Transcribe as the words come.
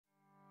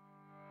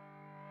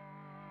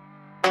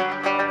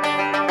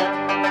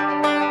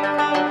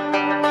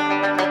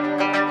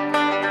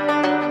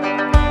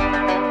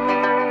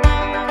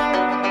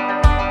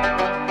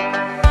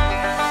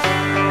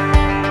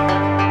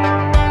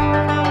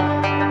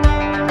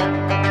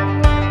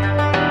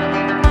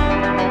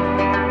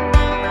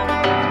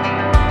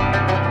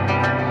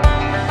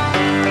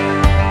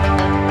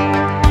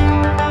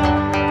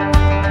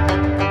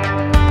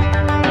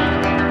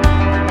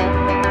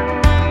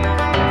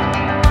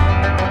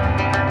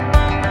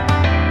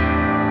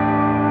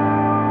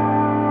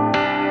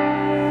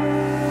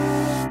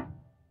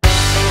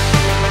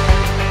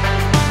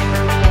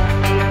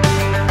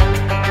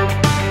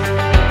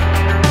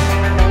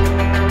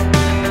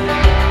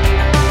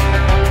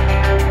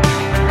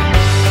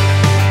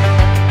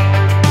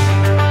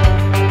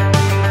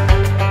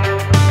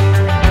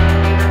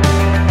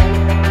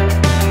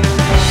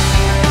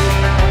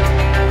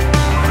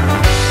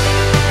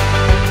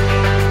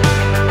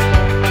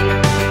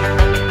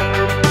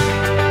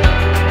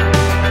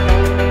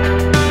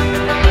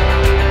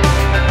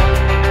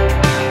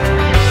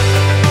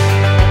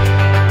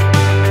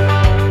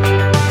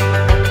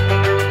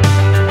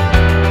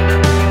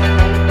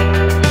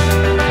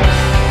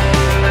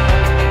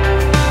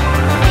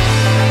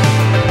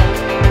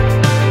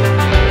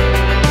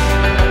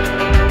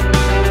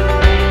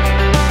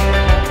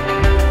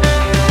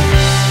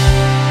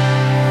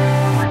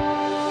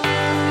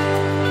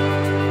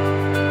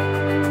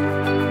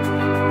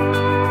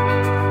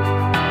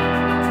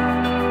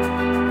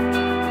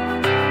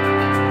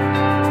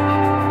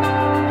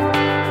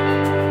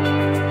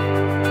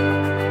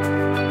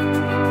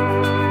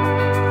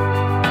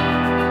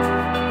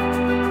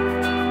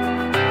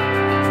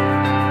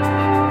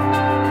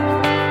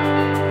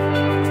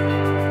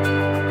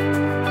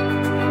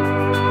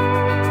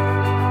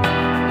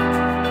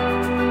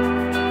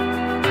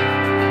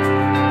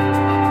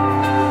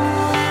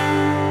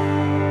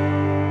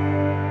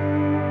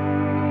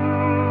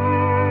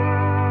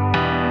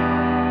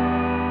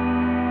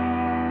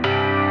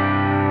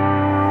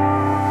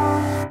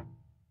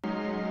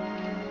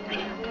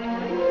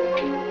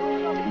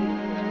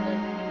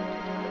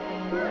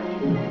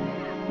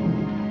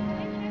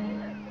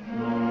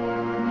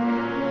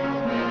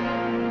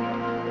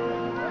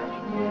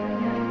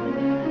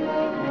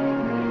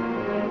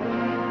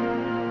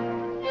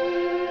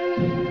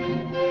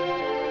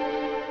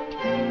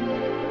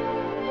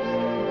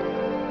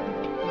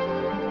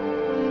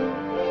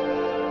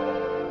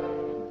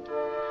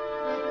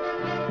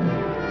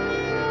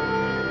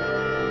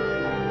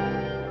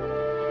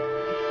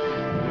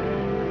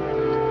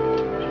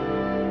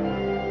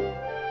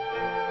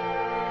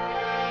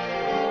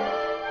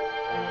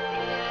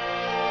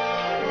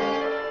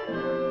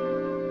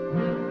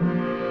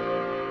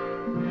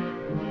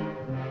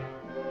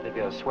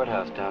a sweat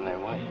house down there.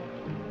 Why?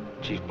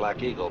 Chief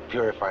Black Eagle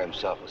purify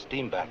himself with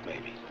steam bath,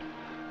 maybe.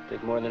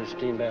 Take more than a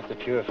steam bath to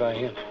purify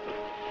him.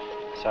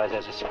 Besides,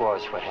 that's a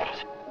squaw's sweat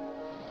house.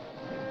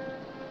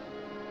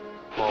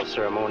 Small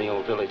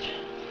ceremonial village.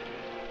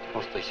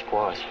 Mostly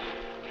squaws.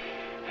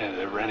 Yeah,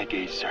 they're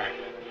renegades, sir.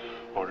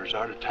 Orders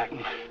are to attack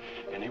them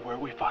anywhere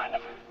we find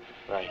them.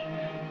 Right.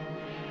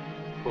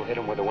 We'll hit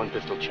them with a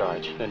one-pistol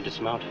charge, then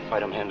dismount, fight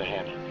them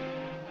hand-to-hand.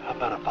 How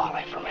about a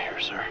volley from here,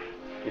 sir?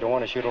 You don't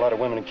want to shoot a lot of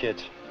women and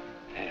kids.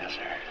 Yes,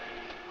 sir.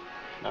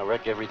 Now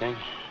wreck everything,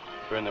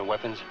 burn their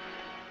weapons,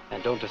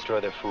 and don't destroy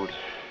their food.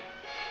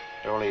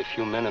 There are only a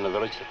few men in the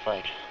village to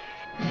fight.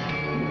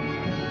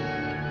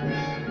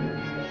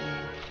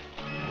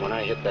 When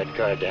I hit that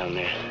guard down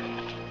there,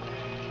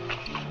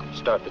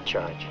 start the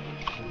charge.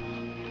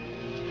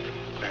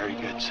 Very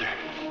good, sir.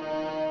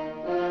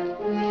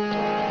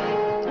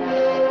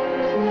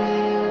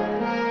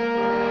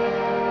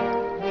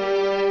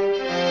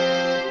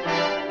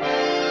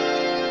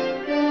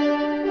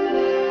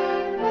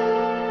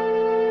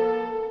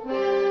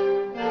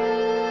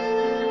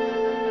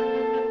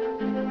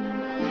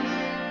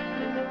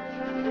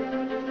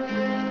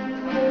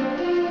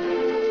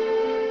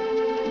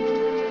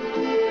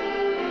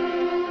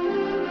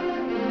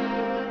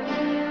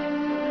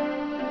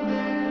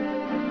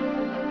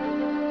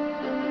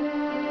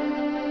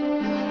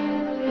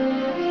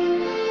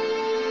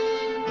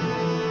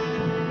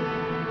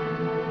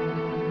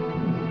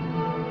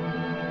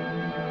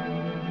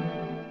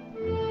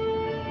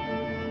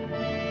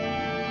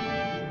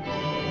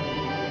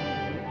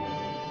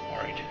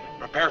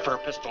 Prepare for a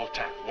pistol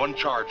attack. One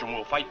charge and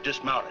we'll fight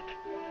dismounted.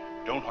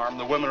 Don't harm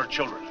the women or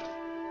children.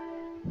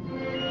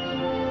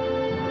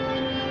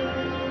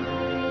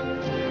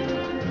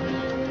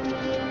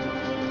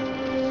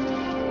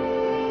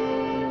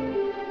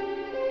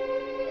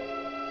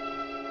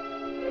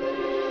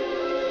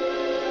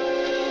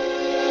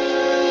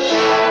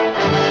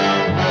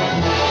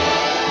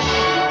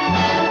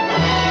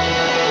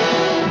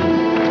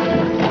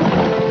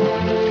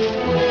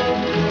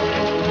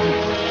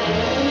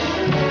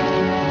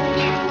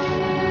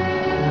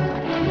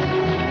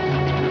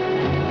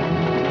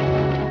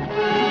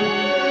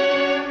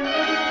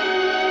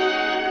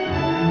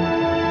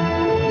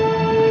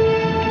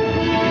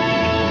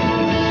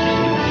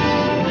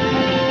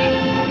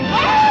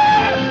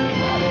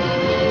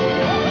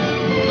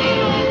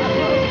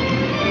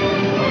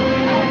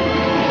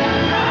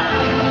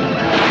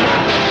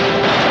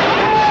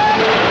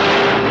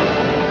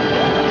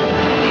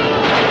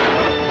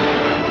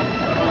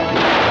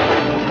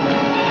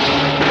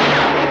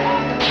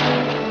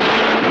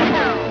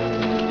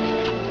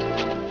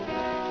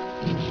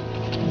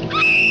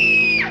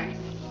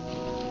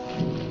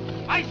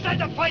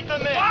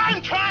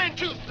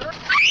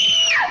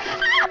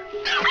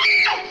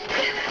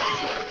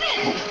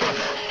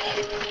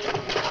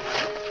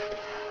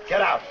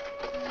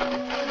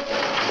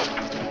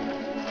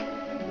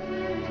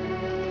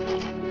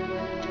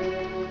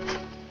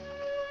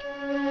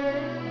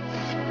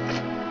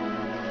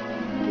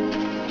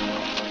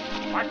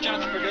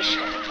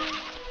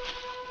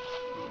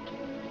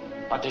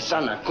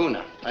 Patisana,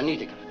 Kuna,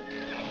 Anitika.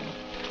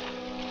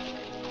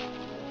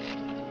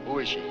 Who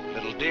is she?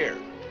 Little deer.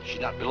 She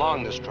not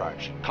belong this tribe.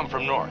 She come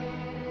from north.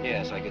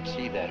 Yes, I could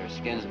see that. Her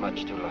skin's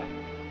much too light.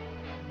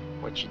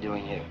 What's she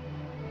doing here?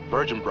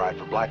 Virgin bride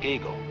for Black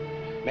Eagle.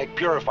 Make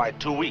purified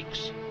 2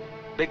 weeks.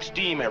 Big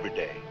steam every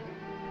day.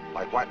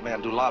 Like white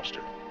man do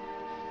lobster.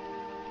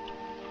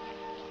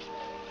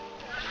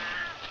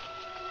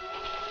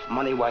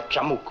 Money wa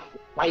chamuk.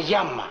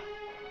 Wayama.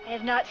 I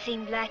have not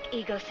seen Black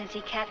Eagle since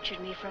he captured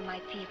me from my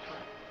people.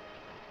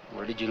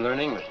 Where did you learn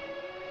English?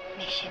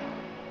 Mission.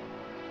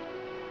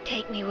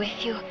 Take me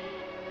with you.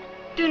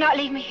 Do not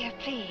leave me here,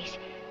 please.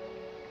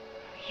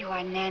 You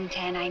are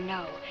Nantan, I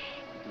know.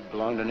 You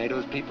belong to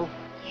Nato's people?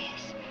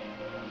 Yes.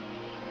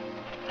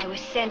 I was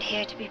sent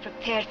here to be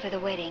prepared for the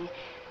wedding.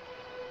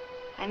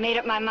 I made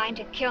up my mind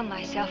to kill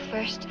myself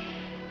first.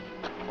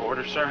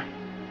 Order, sir.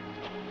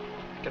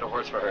 Get a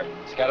horse for her.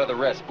 Scatter the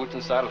rest. Boots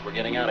and saddles. We're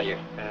getting out of here.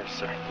 Yes,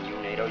 sir. And you,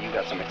 Nato, you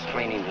got some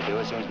explaining to do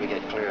as soon as we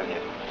get clear of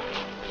here.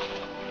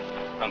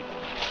 Come.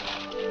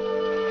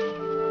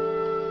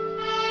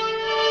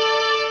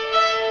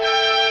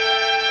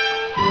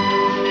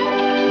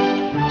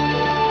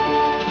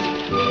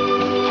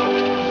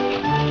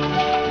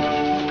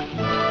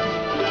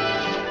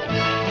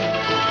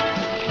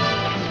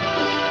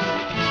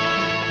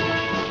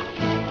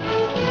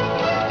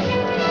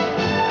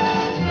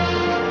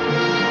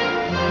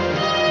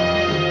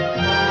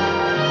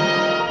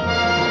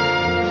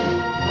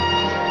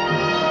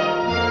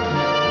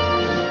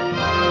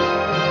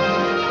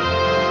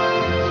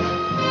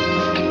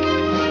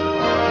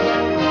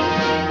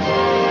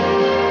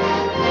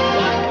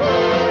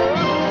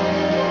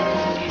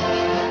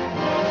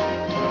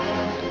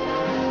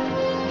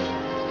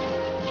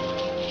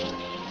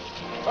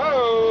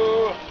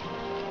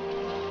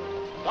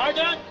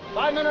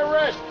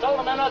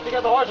 To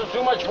get the horses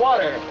too much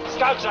water.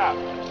 Scouts out.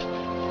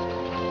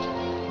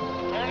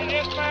 Ready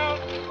to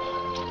dismount.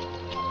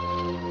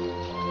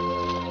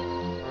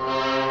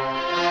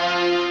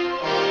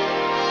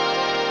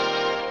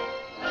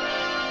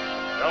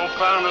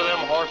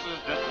 horses,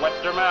 just wet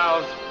their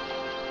mouths.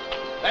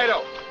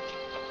 NATO!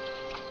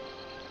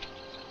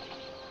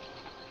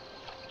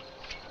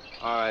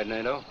 All right,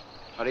 NATO.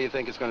 How do you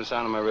think it's going to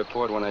sound in my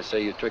report when I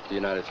say you tricked the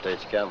United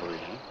States cavalry,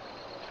 huh?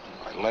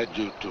 I led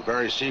you to a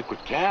very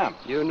secret camp.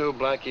 You knew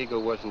Black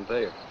Eagle wasn't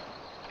there.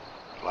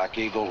 Black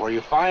Eagle, where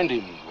you find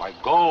him,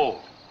 like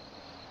gold.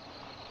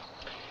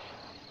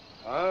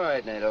 All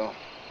right, NATO.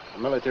 A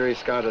military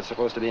scout is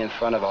supposed to be in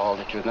front of all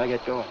the truth. Now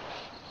get going.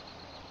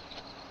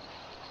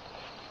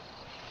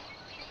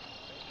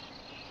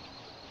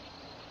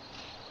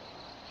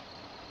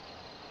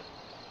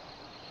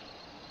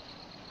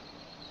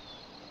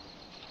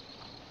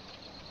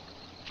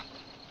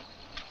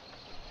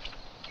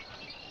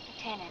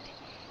 Lieutenant,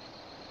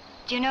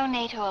 do you know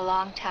NATO a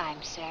long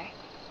time, sir?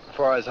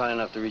 Before I was high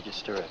enough to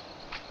register it.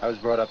 I was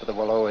brought up at the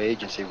Wallowa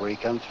agency where he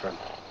comes from.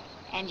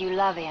 And you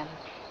love him?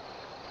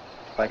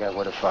 Like I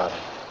would a father.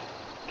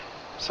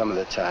 Some of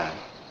the time.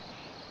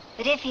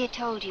 But if he had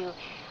told you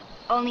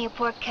only a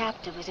poor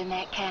captive was in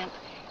that camp,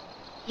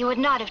 you would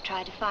not have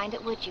tried to find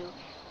it, would you?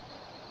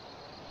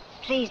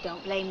 Please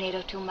don't blame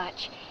NATO too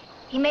much.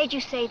 He made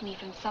you save me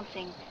from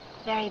something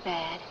very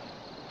bad.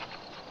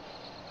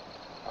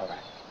 All right.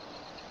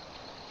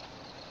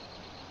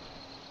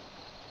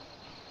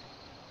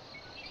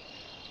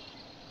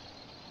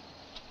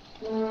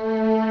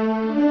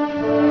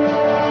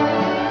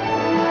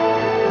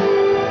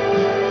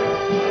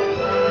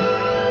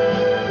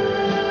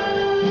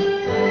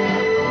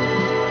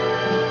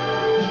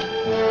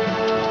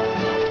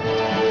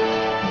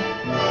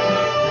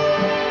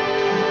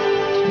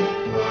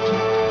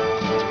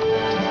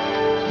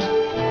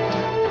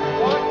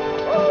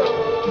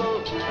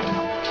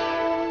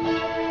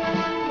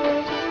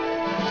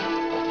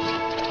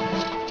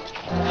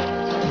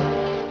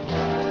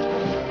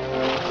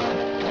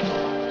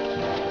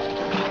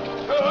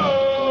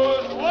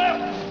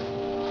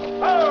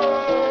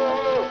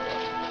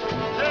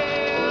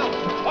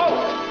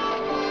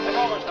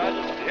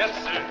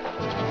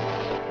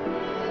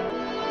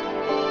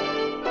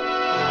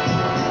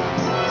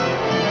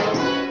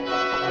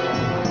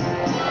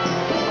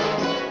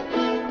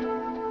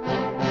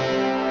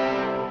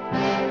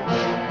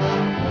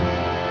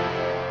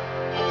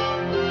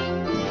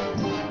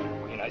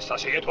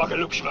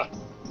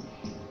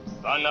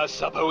 Vanna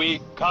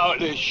sapawi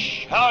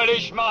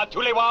kaulish ma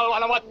tuliwal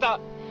wanawatta.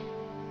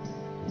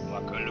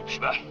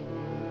 Wakalupshma.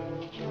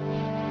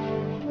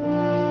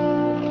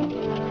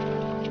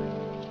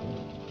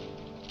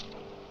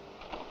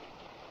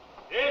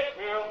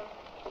 Israel.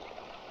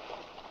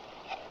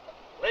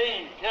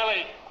 Lane,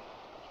 Kelly.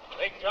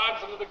 Take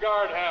Johnson to the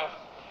guardhouse.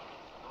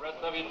 The rest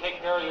of you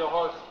take care of your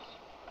horses.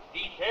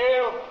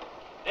 Detail.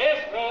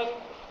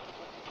 Dismissed.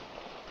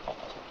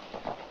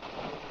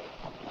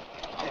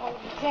 Oh,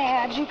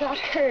 Dad, you got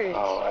hurt.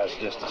 Oh, that's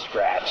just a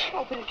scratch.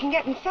 Oh, but it can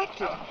get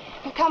infected.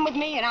 You come with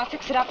me and I'll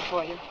fix it up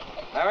for you.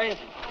 Marion?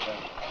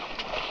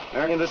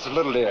 Marion, this is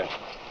Little Dear.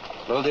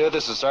 Little Dear,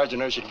 this is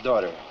Sergeant Urshan's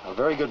daughter. A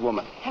very good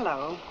woman.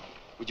 Hello.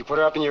 Would you put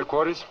her up in your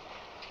quarters?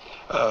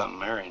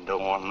 Marion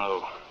don't want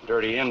no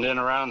dirty Indian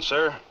around,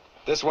 sir.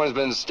 This one's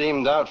been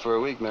steamed out for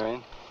a week,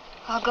 Marion.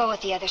 I'll go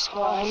with the other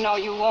squaws. Oh, no,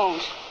 you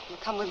won't. You'll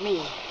come with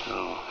me.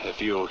 Oh, if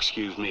you'll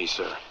excuse me,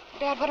 sir.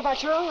 Dad, what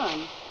about your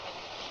arm?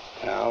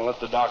 I'll let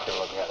the doctor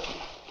look at it.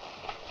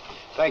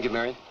 Thank you,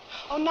 Marion.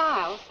 Oh,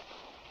 Niles.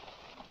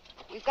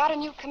 We've got a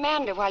new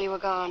commander while you were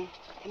gone.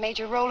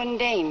 Major Roland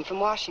Dane from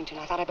Washington.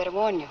 I thought I'd better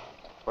warn you.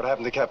 What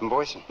happened to Captain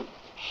Boyson?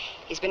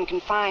 He's been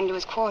confined to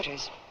his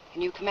quarters. The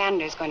new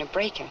commander is going to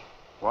break him.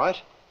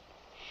 What?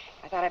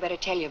 I thought I'd better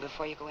tell you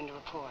before you go in to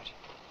report.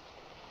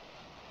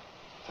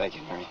 Thank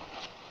you, Marion.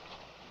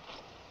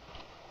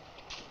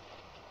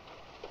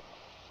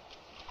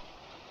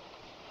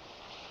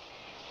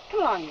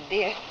 Come on, you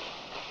dear.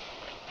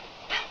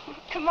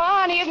 Come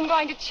on, he isn't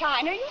going to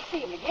China. You'll see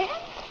him again.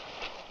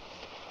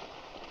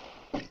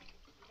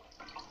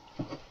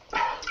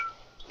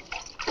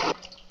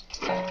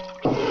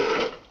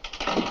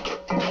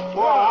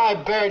 Well,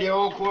 I buried you,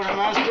 old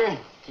quartermaster.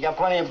 You got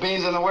plenty of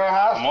beans in the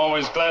warehouse? I'm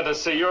always glad to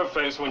see your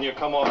face when you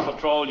come off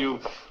patrol, you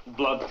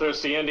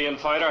bloodthirsty Indian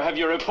fighter. Have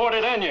you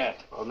reported in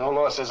yet? Well, no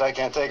law says I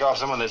can't take off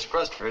some of this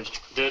crust first.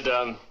 Did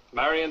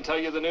Marion tell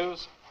you the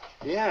news?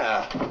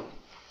 Yeah.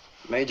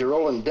 Major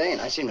Roland Dane.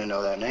 I seem to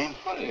know that name.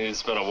 Well,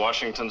 he's been a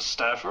Washington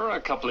staffer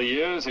a couple of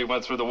years. He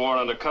went through the war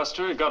under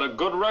Custer. He got a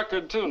good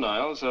record, too,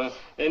 Niles.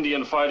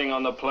 Indian fighting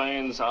on the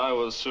plains,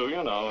 Iowa, Sioux,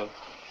 you know.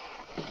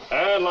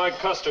 And like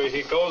Custer,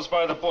 he goes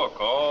by the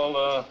book,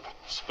 all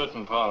spit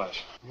and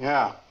polish.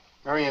 Yeah.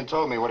 Marion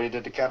told me what he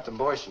did to Captain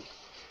Boyson.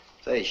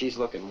 Say, she's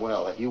looking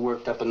well. Have you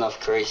worked up enough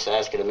courage to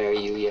ask her to marry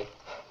you yet?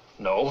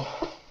 No.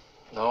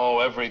 No,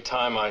 every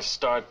time I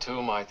start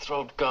to, my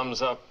throat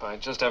gums up. I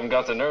just haven't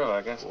got the nerve,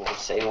 I guess. Oh,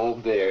 same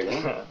old beard,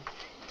 eh?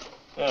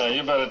 Yeah,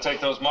 you better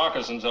take those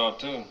moccasins off,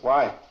 too.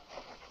 Why?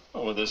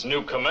 Oh, well, this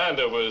new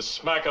commander was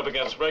smack up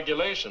against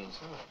regulations.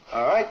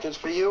 All right, just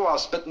for you, I'll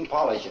spit and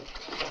polish it.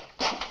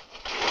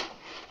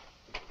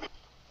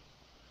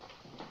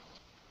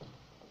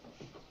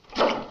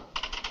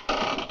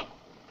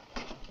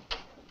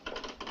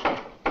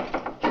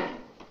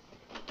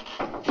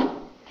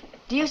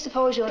 Do you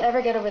suppose you'll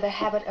ever get over the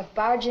habit of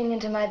barging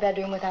into my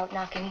bedroom without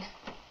knocking?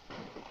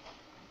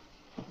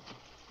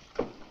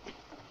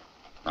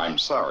 I'm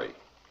sorry.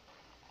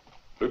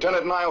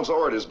 Lieutenant Niles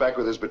Ord is back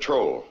with his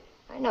patrol.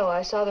 I know.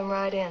 I saw them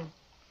ride in.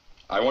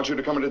 I want you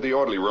to come into the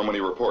orderly room when he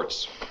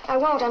reports. I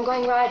won't. I'm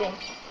going riding.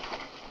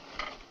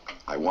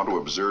 I want to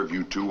observe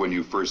you two when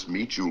you first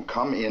meet. You'll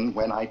come in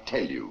when I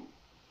tell you.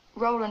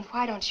 Roland,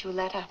 why don't you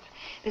let up?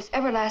 This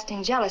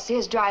everlasting jealousy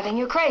is driving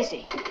you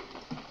crazy.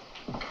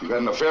 You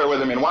had an affair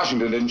with him in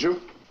Washington, didn't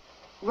you?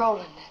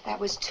 Roland, that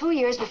was 2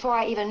 years before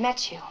I even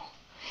met you.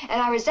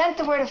 And I resent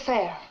the word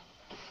affair.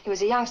 He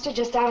was a youngster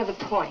just out of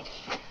the point.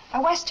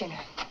 A Westerner.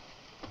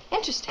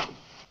 Interesting.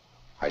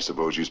 I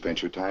suppose you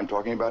spent your time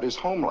talking about his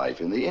home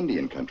life in the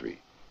Indian country.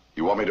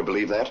 You want me to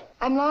believe that?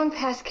 I'm long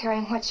past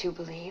caring what you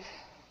believe.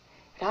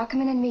 But I'll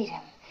come in and meet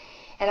him.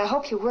 And I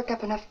hope you work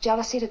up enough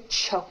jealousy to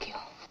choke you.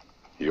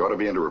 He ought to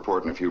be in to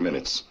report in a few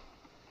minutes.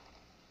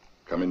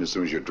 Come in as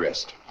soon as you're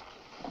dressed.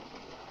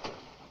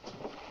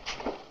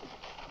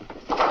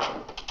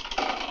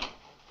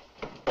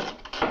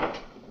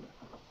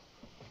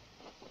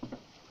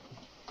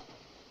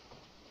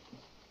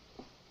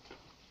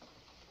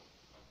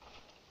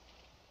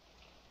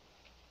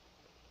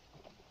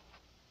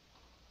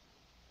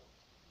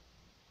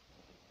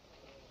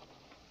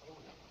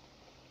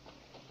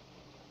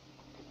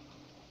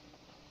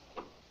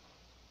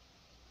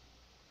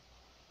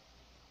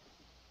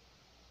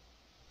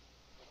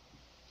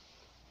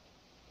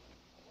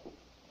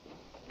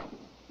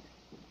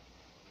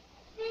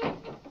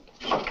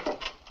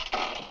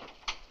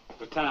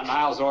 Lieutenant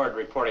Niles Ord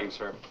reporting,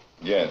 sir.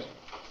 Yes.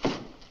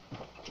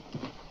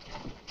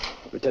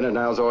 Lieutenant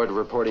Niles Ord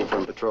reporting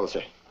from patrol,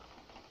 sir.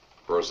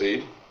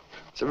 Proceed.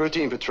 It's a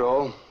routine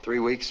patrol. 3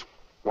 weeks,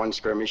 1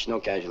 skirmish,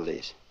 no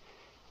casualties.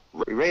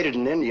 We raided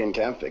an Indian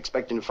camp,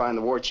 expecting to find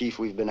the war chief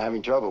we've been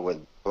having trouble with,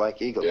 Black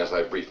Eagle. Yes,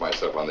 I've briefed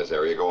myself on this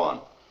area. Go on.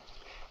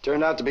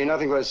 Turned out to be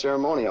nothing but a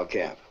ceremonial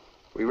camp.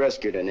 We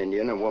rescued an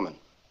Indian, a woman.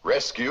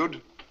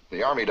 Rescued?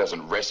 The Army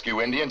doesn't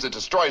rescue Indians, it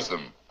destroys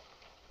them.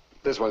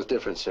 This one's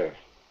different, sir.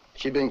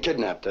 She'd been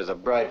kidnapped as a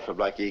bride for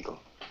Black Eagle.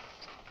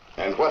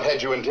 And what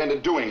had you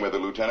intended doing with her,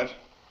 Lieutenant?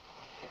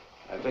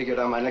 I figured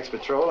on my next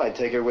patrol, I'd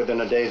take her within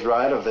a day's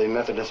ride of the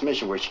Methodist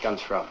mission where she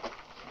comes from.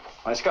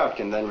 My scout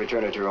can then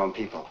return her to her own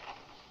people.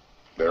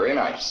 Very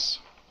nice.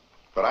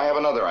 But I have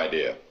another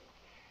idea.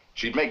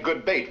 She'd make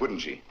good bait,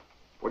 wouldn't she?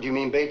 What do you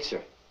mean bait,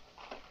 sir?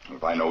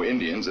 If I know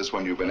Indians, this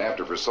one you've been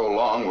after for so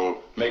long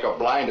will make a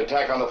blind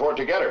attack on the fort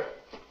to get her.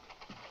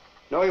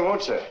 No, he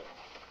won't, sir.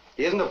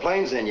 He isn't a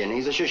Plains Indian.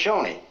 He's a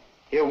Shoshone.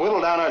 He'll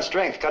whittle down our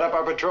strength, cut up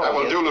our patrol. That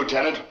will do,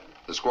 Lieutenant.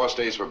 The squaw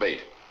stays for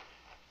bait.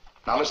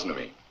 Now listen to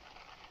me.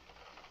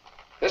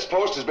 This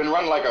post has been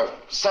run like a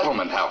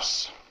settlement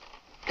house.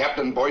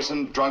 Captain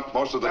Boyson drunk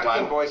most of the time.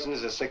 Captain Boyson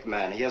is a sick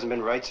man. He hasn't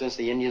been right since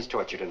the Indians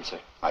tortured him, sir.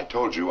 I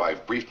told you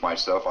I've briefed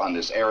myself on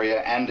this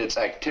area and its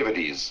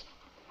activities.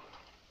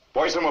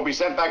 Boyson will be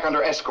sent back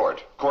under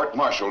escort.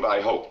 Court-martialed,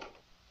 I hope.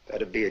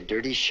 That'd be a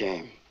dirty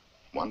shame.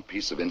 One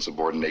piece of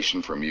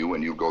insubordination from you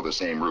and you'll go the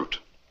same route.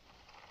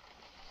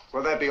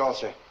 Will that be all,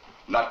 sir?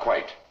 Not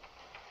quite.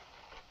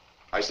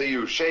 I see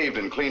you shaved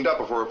and cleaned up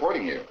before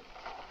reporting here.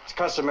 It's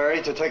customary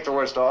to take the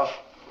worst off.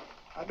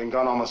 I've been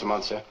gone almost a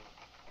month, sir.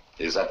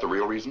 Is that the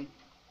real reason?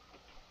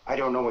 I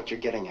don't know what you're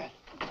getting at.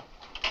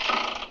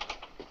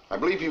 I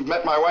believe you've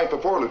met my wife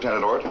before,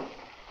 Lieutenant Ord.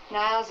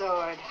 Niles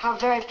Ord. How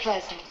very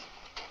pleasant.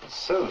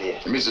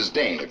 Sylvia. Mrs.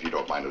 Dane, if you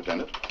don't mind,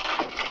 Lieutenant.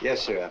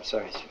 Yes, sir. I'm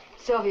sorry, sir.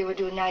 Sylvia would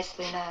do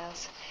nicely,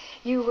 Niles.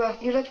 You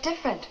look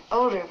different.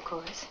 Older, of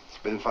course. It's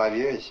been 5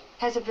 years.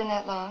 Has it been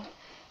that long?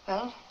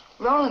 Well,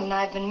 Roland and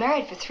I have been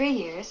married for 3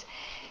 years.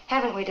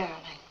 Haven't we, darling?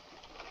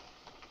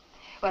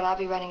 Well, I'll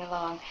be running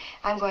along.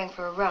 I'm going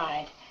for a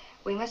ride.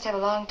 We must have a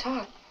long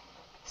talk.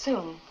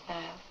 Soon,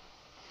 Niles.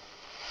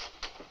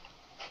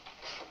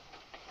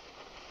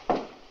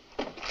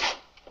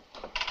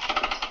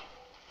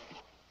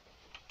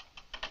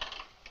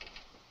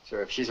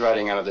 Sir, if she's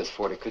riding out of this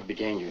fort, it could be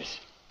dangerous.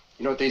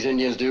 You know what these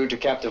Indians do to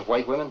captive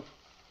white women?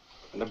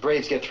 When the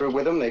braves get through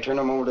with them, they turn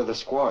them over to the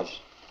squaws.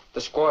 The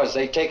squaws,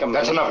 they take them...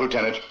 That's enough,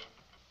 Lieutenant.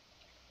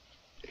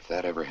 If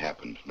that ever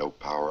happened, no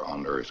power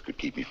on earth could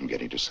keep me from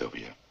getting to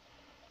Sylvia.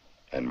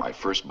 And my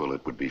first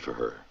bullet would be for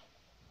her.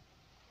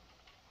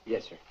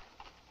 Yes, sir.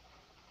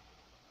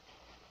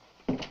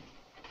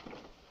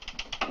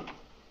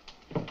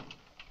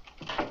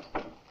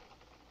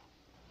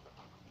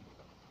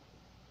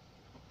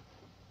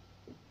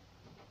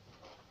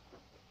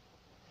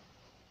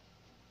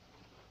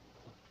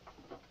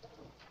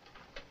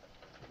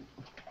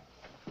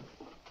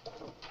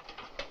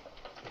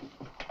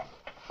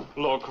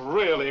 Look,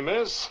 really,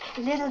 miss?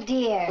 Little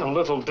dear. A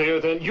little dear,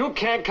 then. You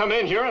can't come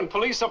in here and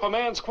police up a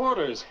man's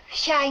quarters.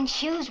 Shine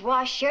shoes,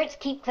 wash shirts,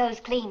 keep clothes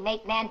clean,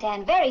 make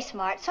Nantan very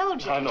smart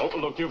soldier. I know, but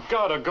look, you've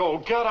got to go.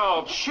 Get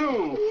out.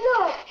 Shoo.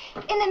 Look,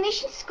 in the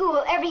mission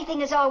school,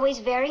 everything is always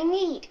very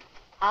neat.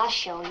 I'll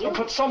show you.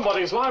 But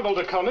somebody's liable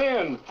to come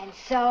in. And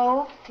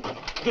so?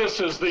 This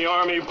is the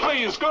Army.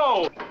 Please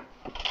go.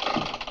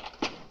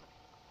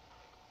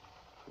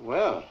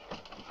 Well,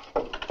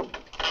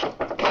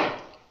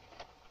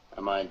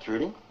 Am I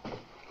intruding?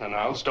 Now,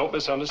 Niles, don't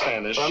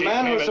misunderstand this. For a She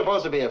man came who's in-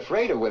 supposed to be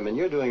afraid of women,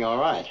 you're doing all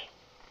right.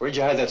 Where'd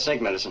you hide that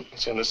snake medicine?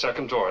 It's in the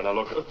second drawer. Now,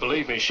 look,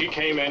 believe me, she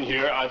came in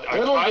here. I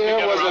Little tried to dear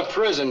get was her a out.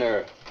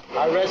 prisoner.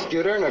 I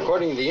rescued her, and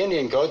according to the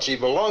Indian code, she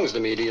belongs to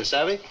me. Do you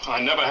savvy?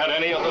 I never had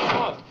any other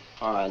thought.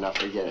 All right, now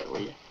forget it, will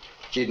you?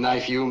 She'd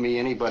knife you, me,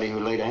 anybody who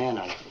laid a hand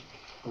on her.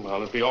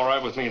 Well, it'd be all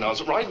right with me now.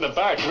 It's right in the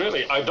back,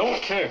 really. I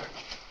don't care.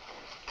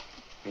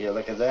 You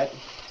look at that?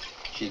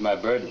 She's my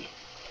burden.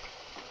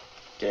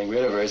 Getting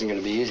rid of her isn't going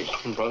to be easy.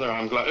 Brother,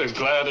 I'm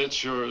glad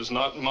it's yours,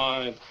 not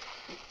mine.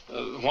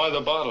 Why the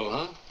bottle,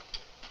 huh?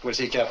 We'll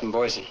see Captain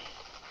Boyson.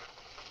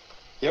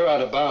 You're out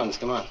of bounds.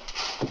 Come on.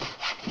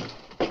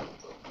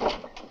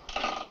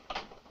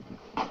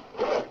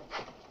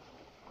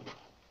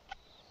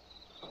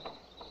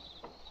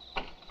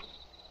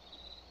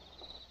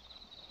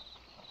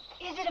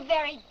 Is it a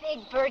very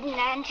big burden,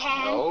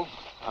 Nantan? No,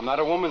 I'm not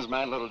a woman's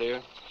man, little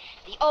dear.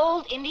 The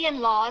old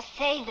Indian laws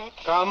say that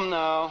Come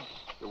now.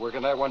 You're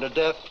working that one to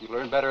death. You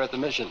learn better at the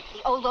mission.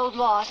 the old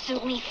laws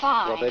suit me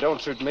fine. Well, if they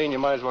don't suit me, and you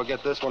might as well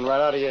get this one right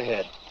out of your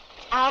head.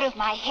 Out of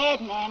my head,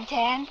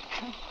 Nantan,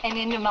 and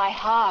into my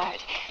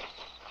heart.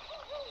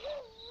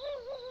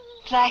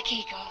 Black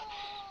Eagle,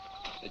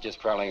 They're just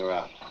prowling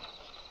around.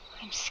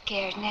 I'm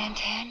scared,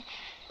 Nantan.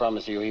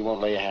 Promise you, he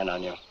won't lay a hand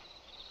on you.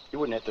 You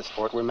wouldn't hit this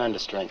fort. We're men to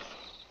strength.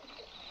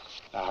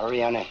 Now,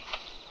 hurry on in.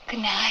 Good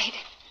night.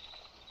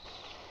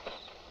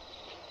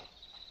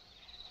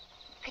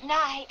 Good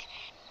night.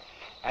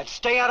 And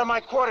stay out of my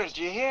quarters,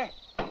 do you hear?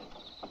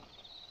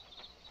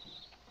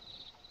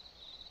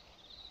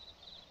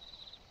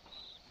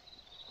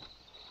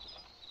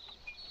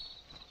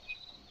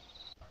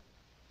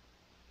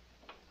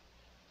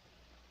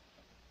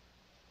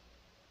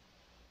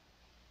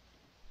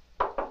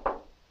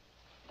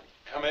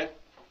 Come in.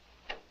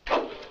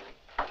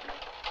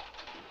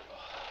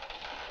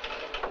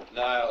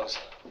 Niles.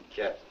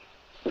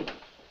 Captain.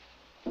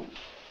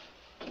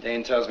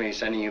 Dane tells me he's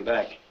sending you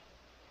back.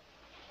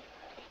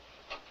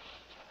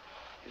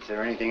 Is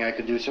there anything I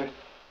could do, sir?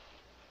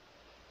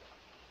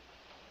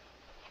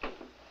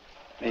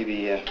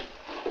 Maybe a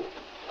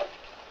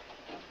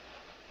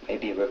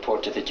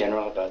report to the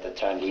general about the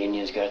time the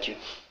Indians got you?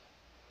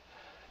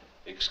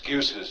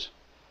 Excuses.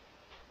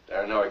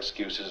 There are no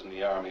excuses in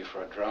the army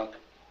for a drunk.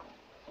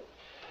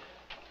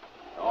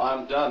 No,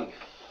 I'm done.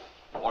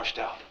 Washed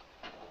out.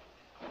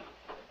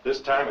 This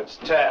time it's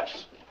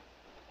taps.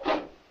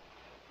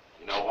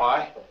 You know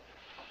why?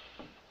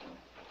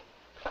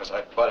 Because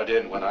I butted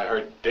in when I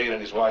heard Dane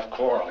and his wife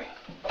quarreling.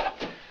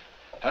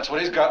 That's what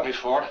he's got me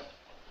for.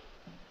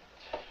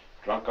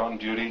 Drunk on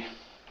duty,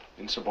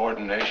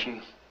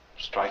 insubordination,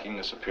 striking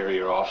a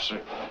superior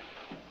officer.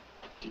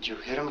 Did you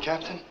hit him,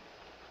 Captain?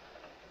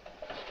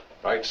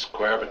 Right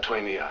square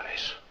between the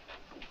eyes.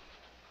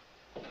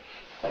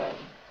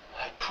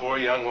 That poor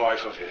young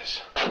wife of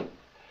his.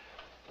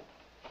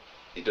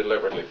 He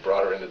deliberately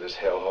brought her into this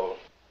hellhole.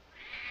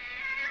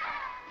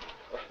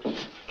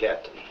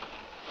 Captain.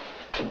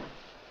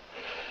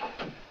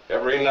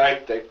 Every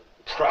night they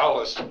prowl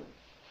us.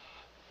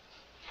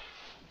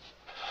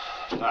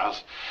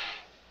 Niles,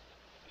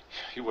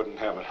 you wouldn't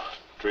have a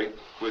drink,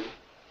 would you?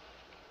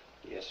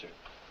 Yes, sir.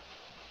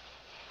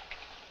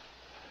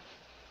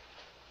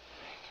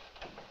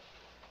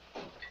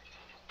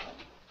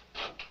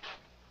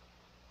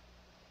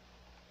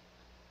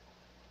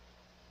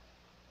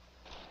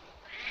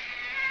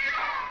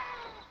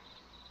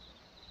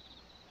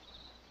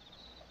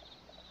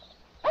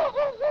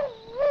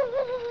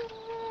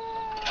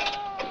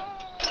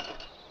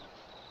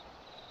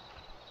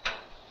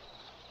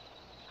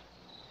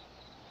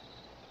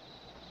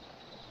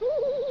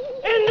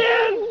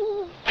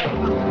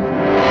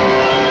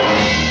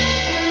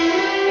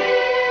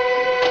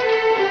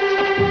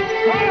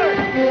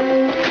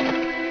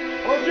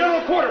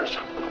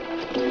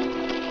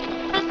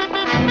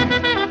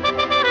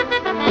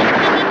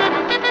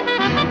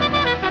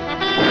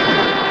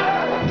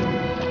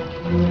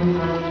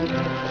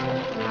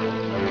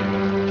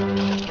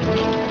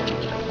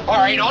 All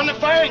right, on the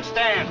firing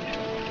stand.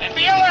 And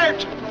be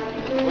alert!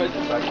 Where's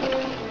the sergeant?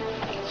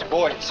 It's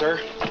Boyd, sir.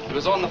 He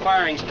was on the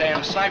firing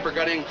stand. A sniper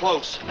got in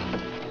close.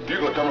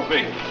 Bugler, come with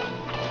me.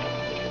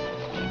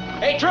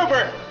 Hey,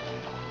 trooper!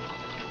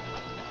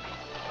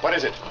 What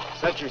is it?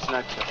 Sentry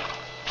sniper.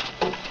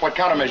 What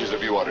countermeasures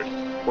have you ordered?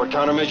 What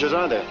countermeasures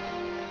are there?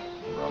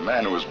 For a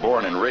man who was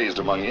born and raised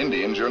among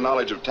Indians, your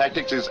knowledge of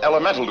tactics is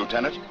elemental,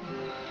 Lieutenant.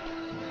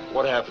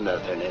 What happened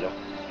out there, Nato?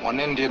 One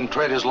Indian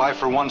traded his life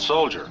for one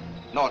soldier.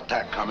 No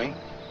attack coming.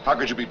 How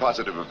could you be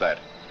positive of that?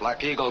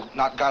 Black Eagle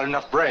not got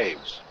enough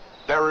braves.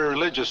 Very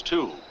religious,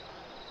 too.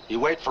 He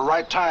wait for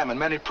right time and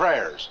many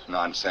prayers.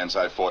 Nonsense.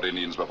 I've fought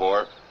Indians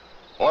before.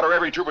 Order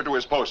every trooper to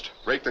his post.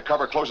 Rake the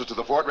cover closest to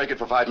the fort. Rake it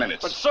for 5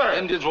 minutes. But, sir,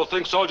 Indians will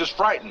think soldiers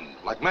frightened,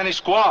 like many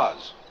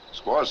squaws.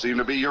 Squaws seem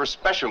to be your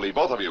specialty,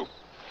 both of you.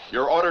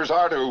 Your orders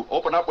are to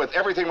open up with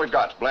everything we've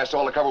got. Blast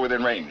all the cover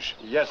within range.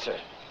 Yes, sir.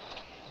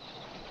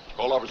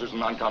 All officers and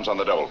non-coms on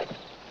the dole.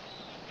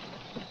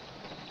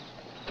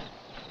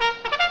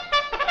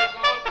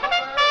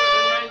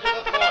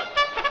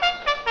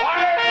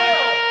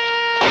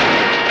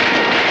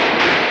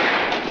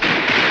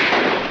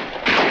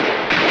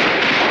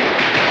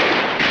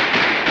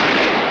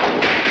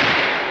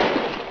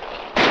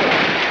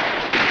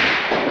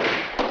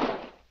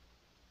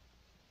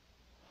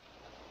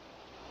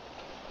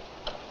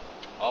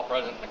 All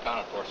present and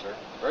accounted for, sir.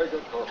 Very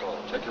good, Corporal.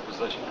 Take your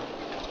position.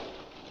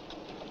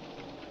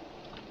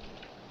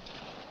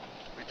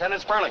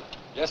 Lieutenant Sperling.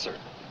 Yes, sir.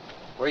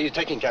 Where are you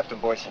taking Captain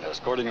Boyson?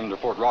 Escorting him to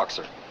Fort Rock,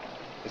 sir.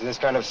 Isn't this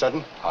kind of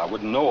sudden? I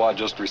wouldn't know. I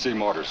just received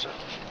orders, sir.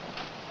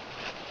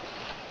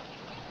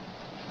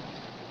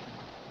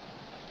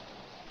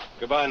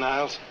 Goodbye,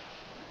 Niles.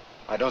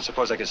 I don't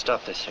suppose I can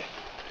stop this, sir.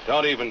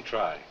 Don't even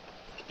try.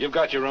 You've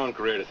got your own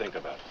career to think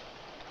about.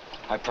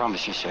 I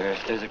promise you, sir,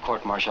 if there's a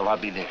court-martial, I'll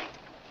be there.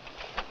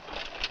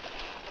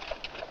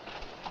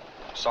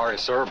 Sorry,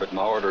 sir, but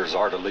my orders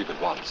are to leave at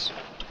once.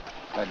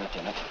 Right,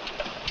 Lieutenant.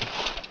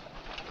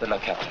 Good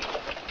luck, Captain.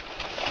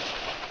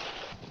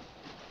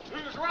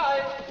 Who's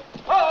right?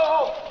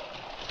 Ho!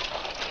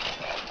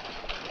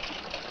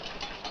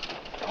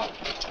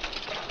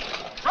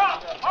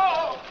 Drop!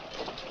 Ho!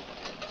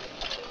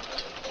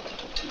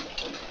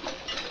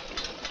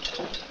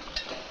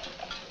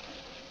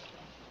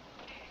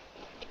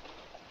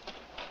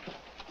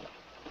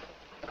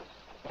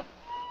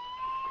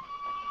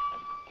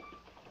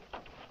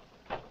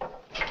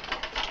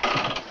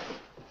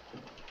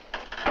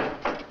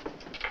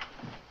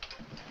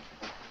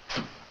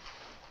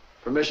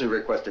 Permission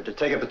requested to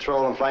take a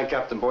patrol and flank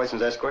Captain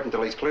Boyson's escort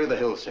until he's clear of the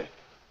hills, sir.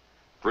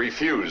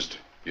 Refused.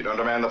 You don't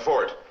demand the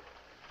fort.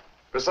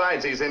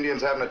 Besides, these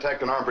Indians haven't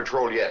attacked an armed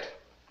patrol yet.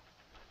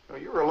 You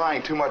know, you're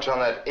relying too much on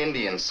that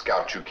Indian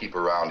scout you keep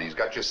around. He's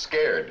got you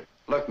scared.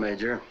 Look,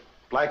 Major,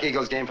 Black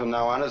Eagle's game from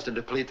now on is to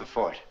deplete the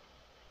fort.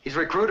 He's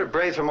recruited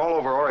braves from all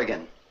over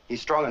Oregon.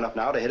 He's strong enough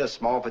now to hit a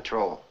small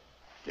patrol.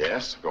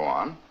 Yes, go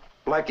on.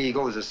 Black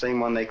Eagle is the same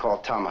one they call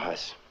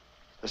Tomahus.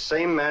 The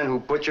same man who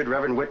butchered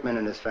Reverend Whitman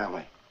and his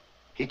family.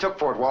 He took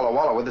Fort Walla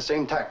Walla with the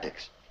same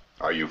tactics.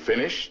 Are you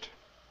finished?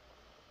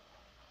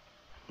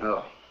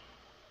 No.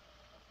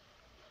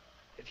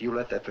 If you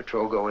let that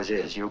patrol go as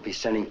is, you'll be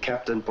sending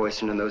Captain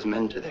Boyson and those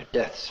men to their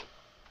deaths.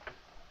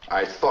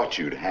 I thought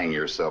you'd hang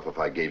yourself if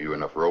I gave you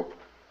enough rope.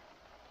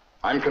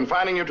 I'm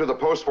confining you to the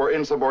post for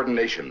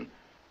insubordination.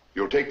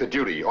 You'll take the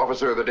duty,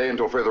 officer of the day,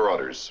 until further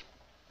orders.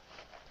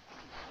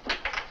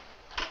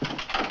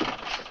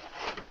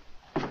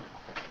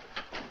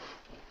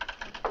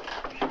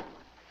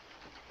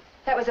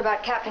 That was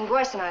about Captain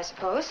Boyson, I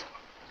suppose.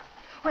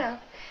 Well,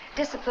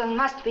 discipline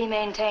must be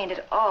maintained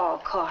at all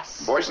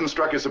costs. Boyson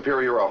struck his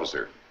superior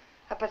officer.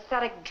 A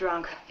pathetic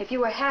drunk. If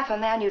you were half a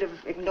man, you'd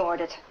have ignored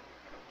it.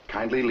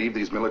 Kindly leave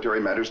these military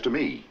matters to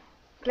me.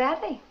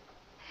 Gladly.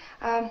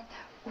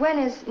 When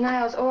is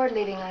Niles Ord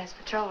leaving on his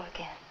patrol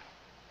again?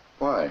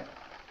 Why?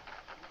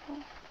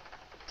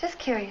 Just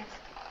curious.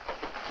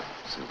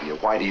 Sylvia,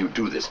 why do you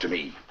do this to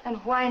me? And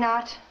why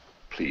not?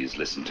 Please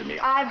listen to me.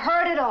 I've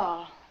heard it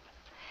all.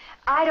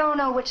 I don't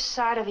know which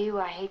side of you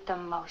I hate the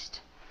most.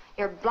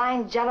 Your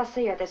blind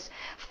jealousy or this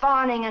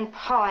fawning and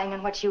pawing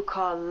in what you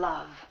call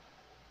love.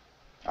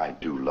 I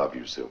do love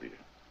you, Sylvia.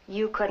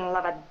 You couldn't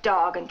love a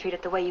dog and treat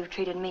it the way you've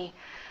treated me.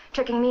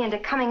 Tricking me into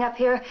coming up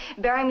here,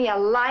 burying me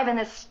alive in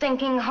this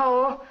stinking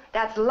hole.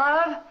 That's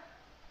love?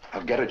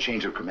 I'll get a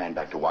change of command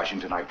back to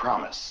Washington, I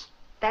promise.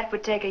 That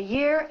would take a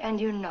year, and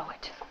you know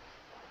it.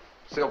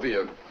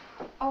 Sylvia.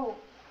 Oh,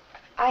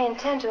 I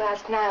intend to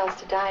ask Niles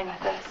to dine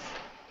with us.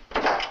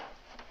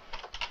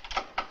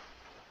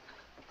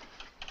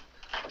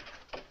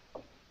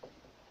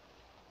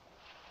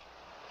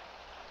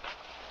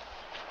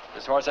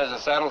 This horse has a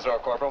saddle, sir,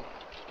 Corporal.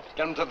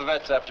 Get him to the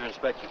vet's after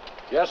inspection.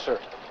 Yes, sir.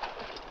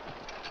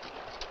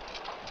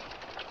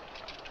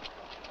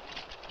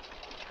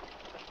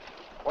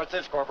 What's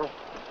this, Corporal?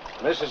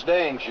 Mrs.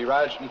 Dane, she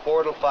rides from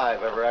 4 till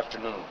 5 every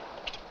afternoon.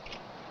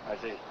 I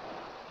see.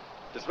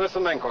 Dismiss the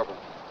men, Corporal.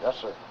 Yes,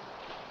 sir.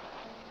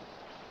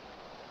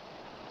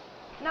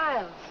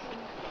 Niles,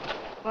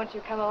 won't you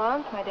come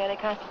along for my daily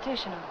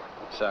constitutional?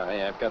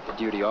 Sorry, I've got the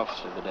duty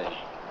officer of the day.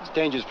 It's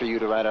dangerous for you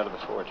to ride out of the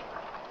fort.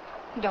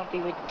 Don't be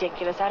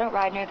ridiculous. I don't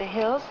ride near the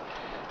hills.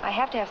 I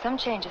have to have some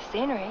change of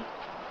scenery.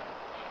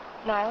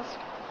 Niles,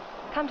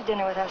 come to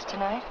dinner with us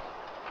tonight.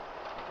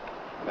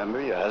 Remember,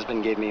 your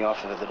husband gave me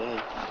officer of the day.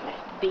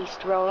 That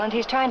beast, Roland.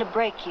 He's trying to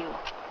break you.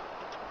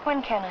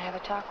 When can I have a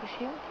talk with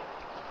you?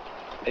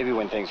 Maybe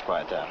when things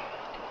quiet down.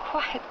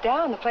 Quiet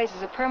down? The place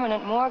is a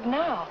permanent morgue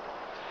now.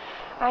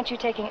 Aren't you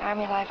taking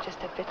Army life just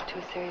a bit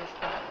too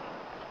seriously?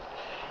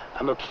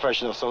 I'm a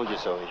professional soldier,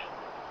 Sylvia.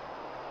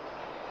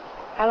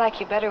 I like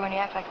you better when you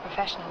act like a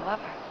professional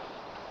lover.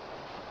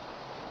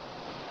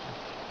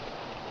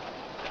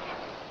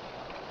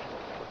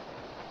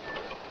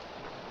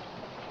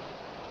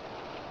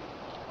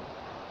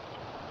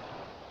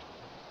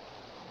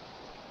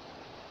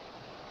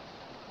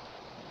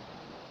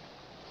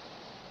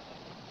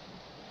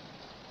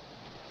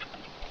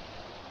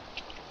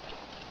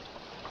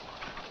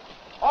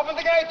 Open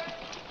the gate!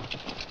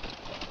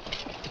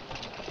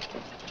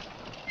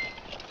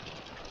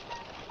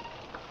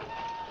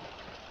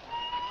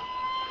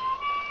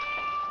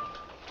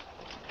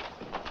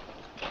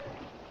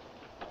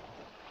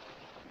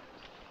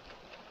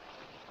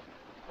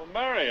 Well,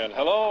 Marion,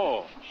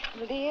 hello.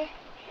 Little dear.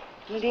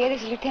 Little dear,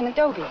 this is Lieutenant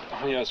Dobie.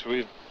 Oh, yes,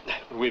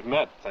 we've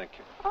met, thank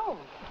you. Oh.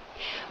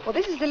 Well,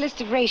 this is the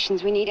list of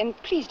rations we need, and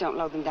please don't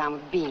load them down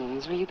with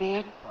beans, will you,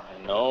 Baird?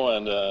 No,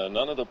 and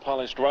none of the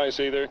polished rice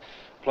either.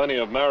 Plenty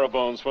of marrow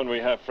bones when we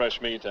have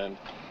fresh meat, and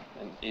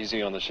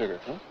easy on the sugar,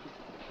 huh?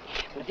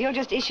 If you'll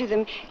just issue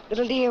them,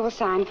 little dear will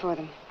sign for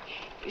them.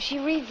 She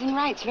reads and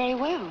writes very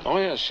well. Oh,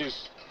 yeah,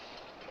 she's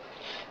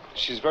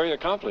very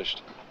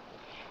accomplished.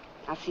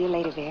 I'll see you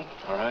later, Baird.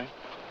 All right.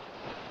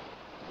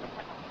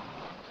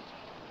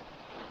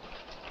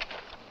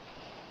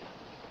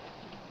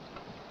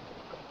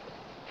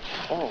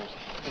 Oh.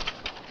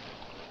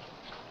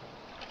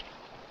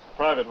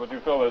 Private, would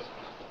you fill this?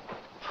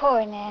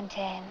 Poor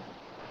Nantan.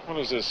 What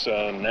is this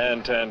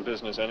Nantan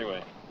business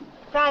anyway?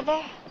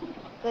 Brother.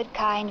 Good,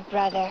 kind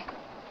brother.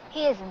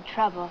 He is in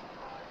trouble.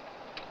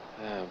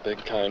 Yeah,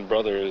 big, kind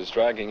brother is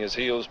dragging his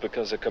heels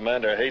because the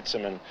commander hates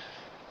him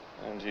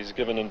and he's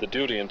given him the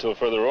duty until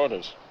further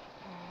orders.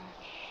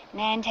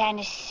 Nantan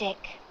is sick.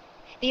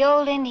 The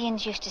old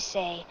Indians used to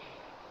say,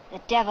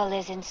 the devil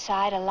is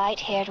inside a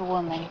light-haired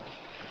woman.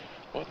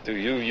 What do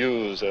you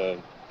use, a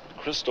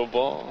crystal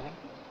ball?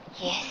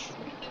 Yes.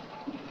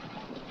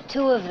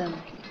 2 of them.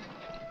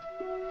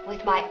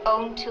 With my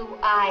own 2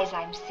 eyes,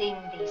 I'm seeing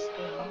these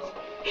things.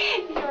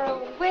 You're a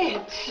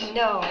witch.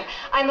 No,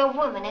 I'm a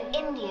woman, an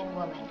Indian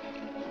woman.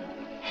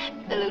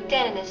 The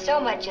lieutenant is so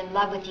much in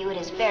love with you, it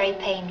is very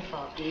painful.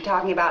 Are you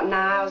talking about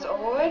Niles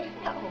Ord?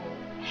 No.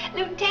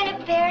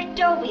 Lieutenant Baird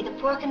Dobie, the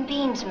pork and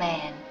beans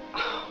man.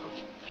 Oh.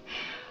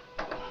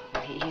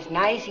 He's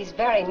nice. He's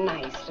very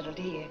nice, little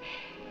dear.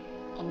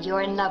 And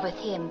you're in love with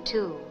him,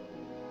 too.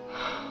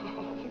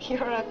 Oh,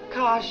 you're a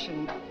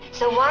caution.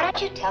 So why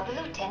don't you tell the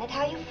lieutenant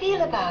how you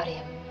feel about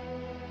him?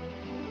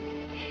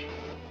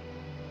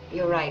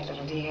 You're right,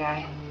 little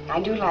dear. I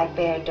do like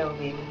Baird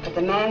Dobie, but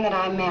the man that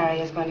I marry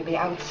is going to be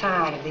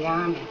outside of the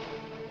army.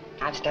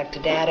 I've stuck to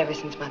Dad ever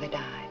since Mother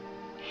died.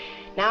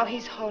 Now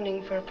he's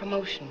honing for a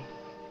promotion.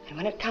 And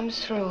when it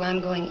comes through,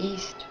 I'm going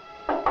east.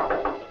 May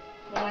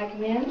I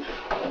come in?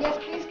 Yes,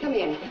 please come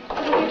in.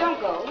 No, you don't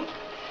go.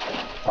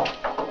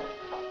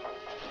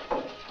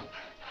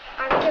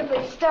 I'm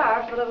simply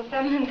starved for a little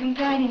feminine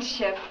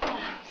companionship.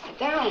 Sit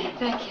down.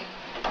 Thank you.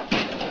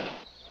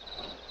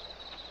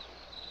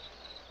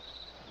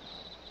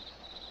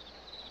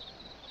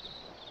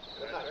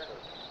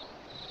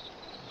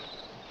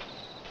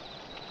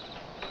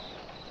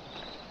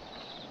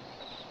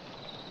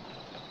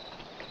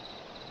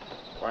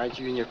 Why aren't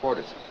you in your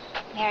quarters?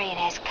 Marion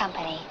has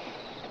company.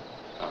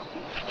 Oh,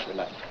 good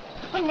night.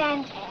 Well,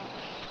 Nantan,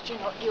 do you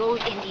know what the old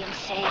Indians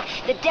say?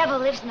 The devil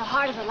lives in the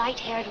heart of the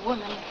light-haired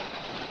woman.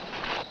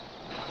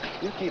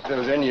 You keep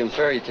those Indian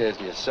fairy tales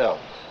to yourself.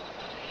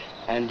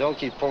 And don't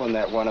keep pulling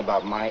that one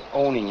about my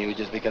owning you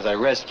just because I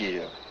rescued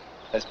you.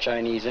 That's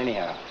Chinese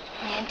anyhow.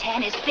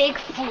 Nantan is big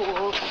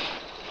fool.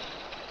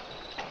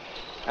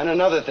 And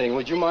another thing,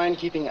 would you mind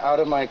keeping out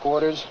of my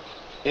quarters?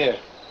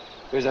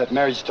 Here's that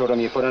marriage totem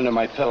you put under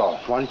my pillow.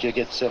 Why don't you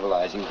get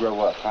civilized and grow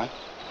up, huh?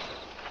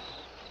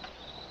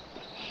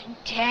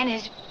 Nantan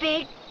is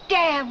big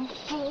damn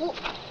fool.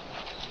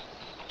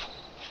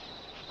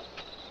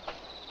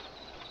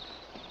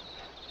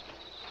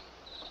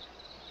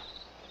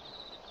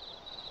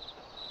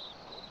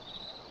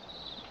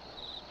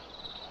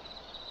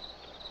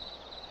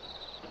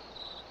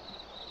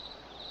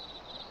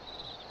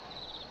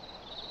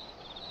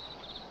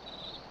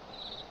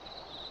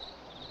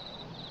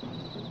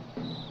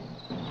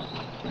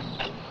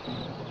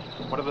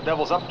 What are the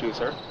devils up to,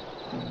 sir?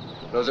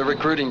 Those are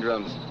recruiting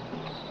drums.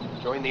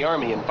 Join the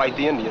army and fight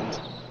the Indians.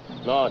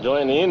 No,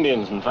 join the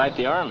Indians and fight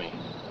the army.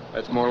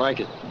 That's more like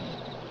it.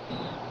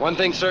 One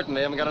thing's certain,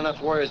 they haven't got enough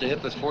warriors to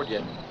hit this fort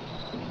yet.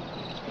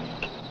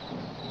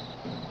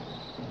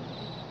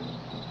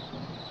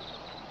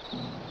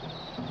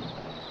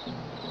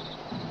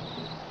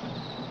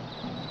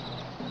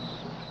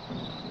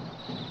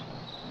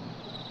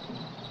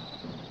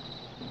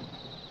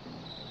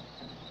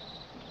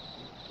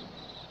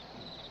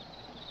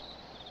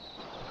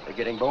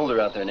 They're getting bolder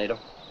out there, Nato.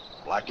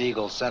 Black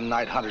Eagles send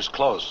night hunters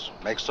close,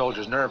 make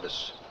soldiers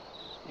nervous.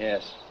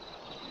 Yes.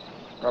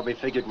 Probably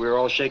figured we were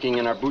all shaking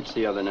in our boots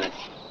the other night.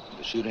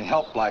 The shooting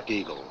helped Black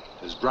Eagle.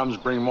 His drums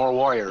bring more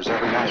warriors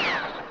every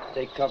night.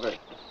 Take cover.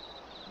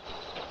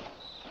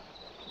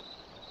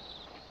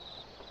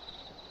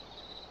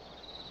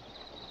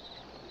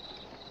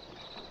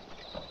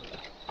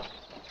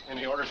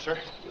 Any orders, sir?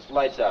 Just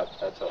lights out,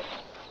 that's all.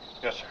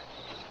 Yes, sir.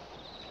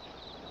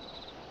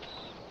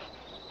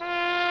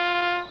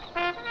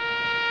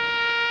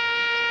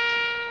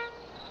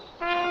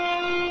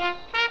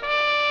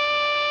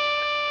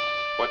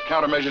 What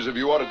countermeasures have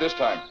you ordered this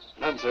time?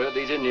 None, sir.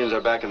 These Indians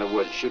are back in the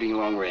woods, shooting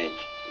long range.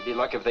 It'd be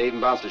lucky if they even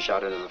bounced a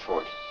shot into the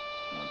fort.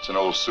 It's an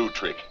old Sioux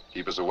trick.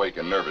 Keep us awake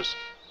and nervous.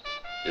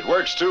 It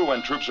works, too,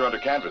 when troops are under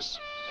canvas.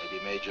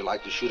 Maybe made you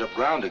like to shoot up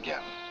ground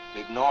again.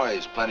 Big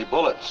noise, plenty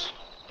bullets.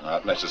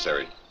 Not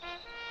necessary.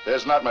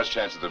 There's not much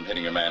chance of them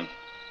hitting a man.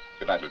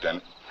 Good night,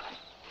 Lieutenant.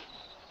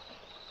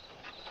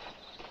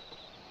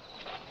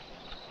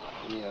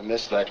 Yeah,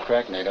 missed that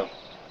crack, Nato.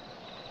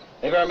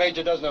 Maybe our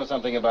major does know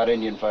something about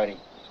Indian fighting.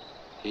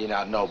 He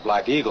not know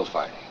Black Eagle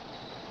fighting.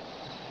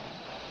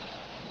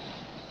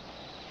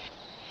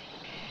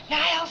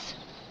 Niles!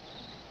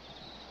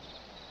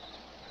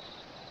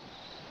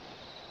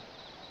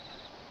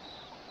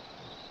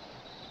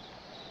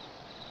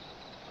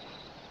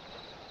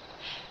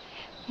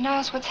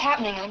 Niles, what's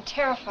happening? I'm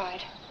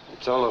terrified.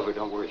 It's all over,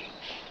 don't worry.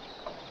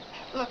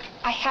 Look,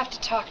 I have to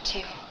talk to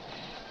you.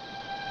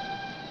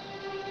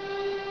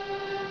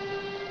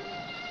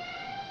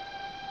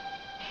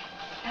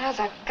 Niles,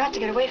 I've got to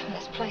get away from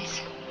this place.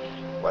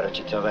 Why don't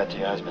you tell that to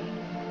your husband?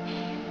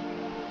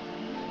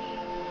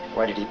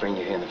 Why did he bring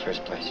you here in the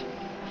first place?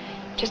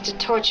 Just to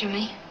torture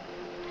me.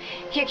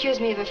 He accused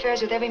me of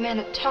affairs with every man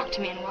that talked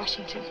to me in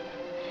Washington.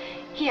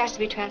 He asked to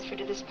be transferred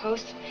to this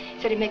post.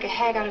 Said he'd make a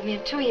hag out of me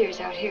in 2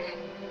 years out here.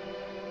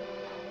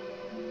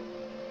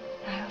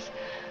 Niles,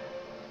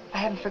 I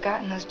haven't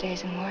forgotten those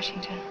days in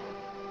Washington.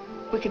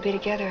 We could be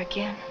together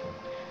again.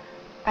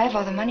 I have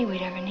all the money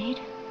we'd ever need.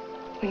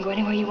 We can go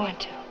anywhere you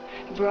want to.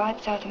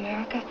 Abroad, South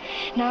America.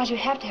 Niles, you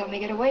have to help me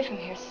get away from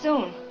here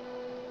soon.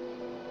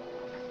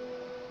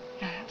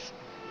 Niles,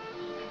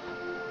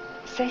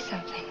 say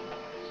something.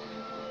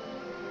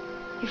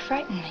 You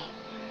frighten me.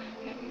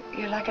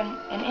 You're like an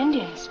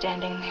Indian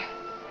standing there.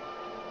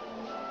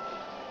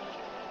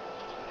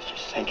 I was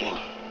just thinking.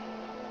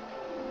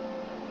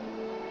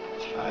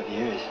 It's 5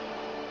 years.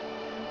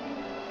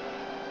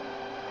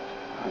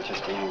 I was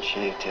just a young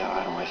shaved-tail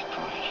out of West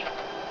Point.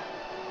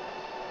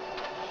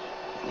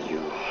 And you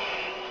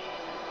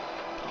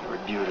were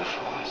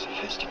beautiful,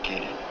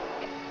 sophisticated.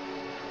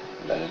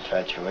 That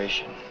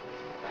infatuation.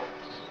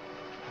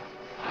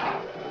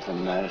 It was the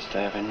maddest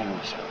I ever knew,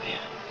 Sylvia.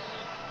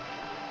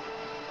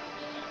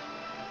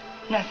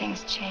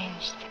 Nothing's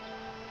changed.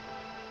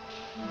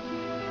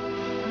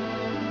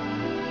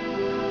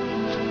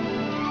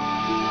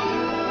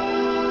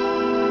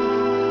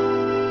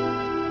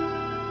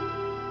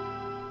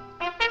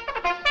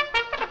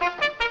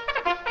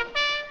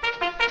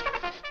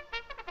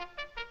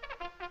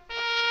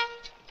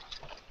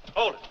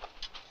 Hold it.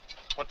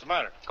 What's the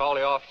matter? Call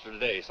the officer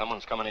today.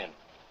 Someone's coming in.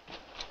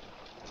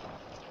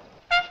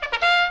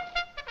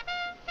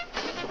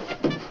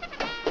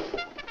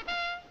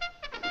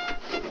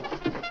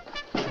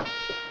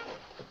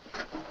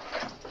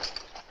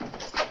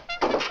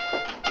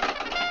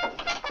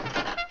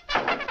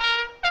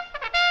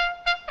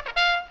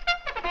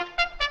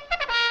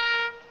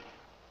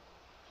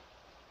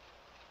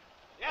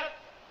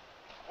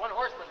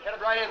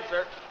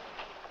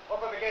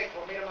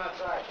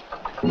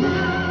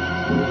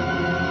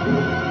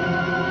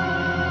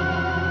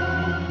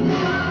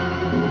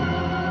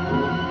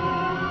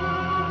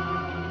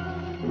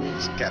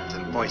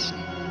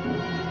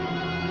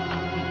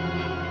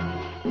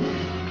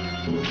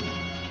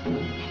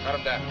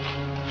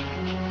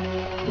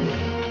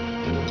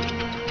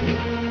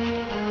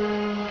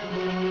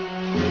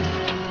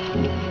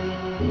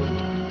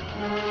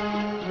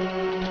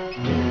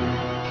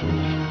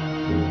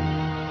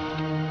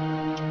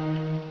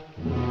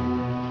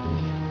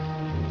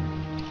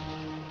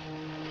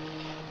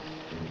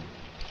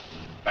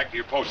 Back to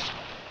your post.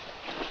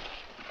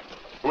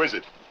 Who is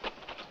it?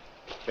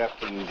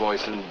 Captain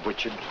Boyson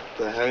butchered.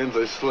 The hands,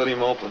 they slit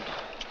him open.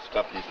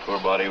 Stuff his poor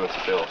body with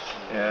filth.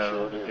 Yeah,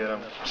 we'll get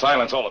him.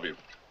 Silence, all of you.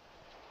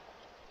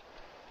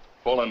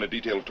 Fall on a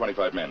detail of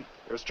 25 men.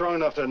 They're strong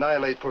enough to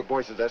annihilate poor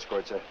Boyson's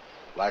escort, sir.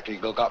 Black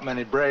Eagle got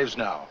many braves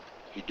now.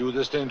 He do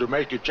this thing to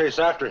make you chase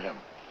after him.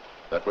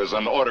 That was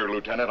an order,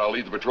 Lieutenant. I'll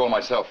lead the patrol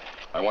myself.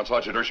 I want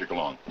Sergeant Urshik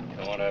along.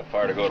 Don't want to have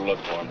far to go to look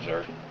for him,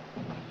 sir.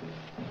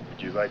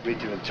 Would you like me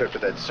to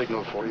interpret that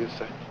signal for you,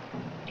 sir?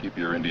 Keep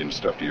your Indian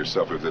stuff to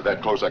yourself. If they're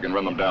that close, I can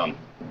run them down.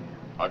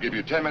 I'll give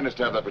you 10 minutes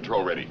to have that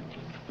patrol ready.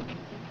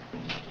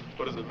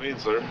 What does it mean,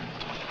 sir?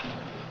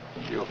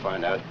 You'll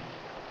find out.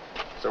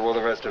 So will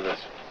the rest of us.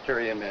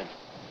 Carry him in.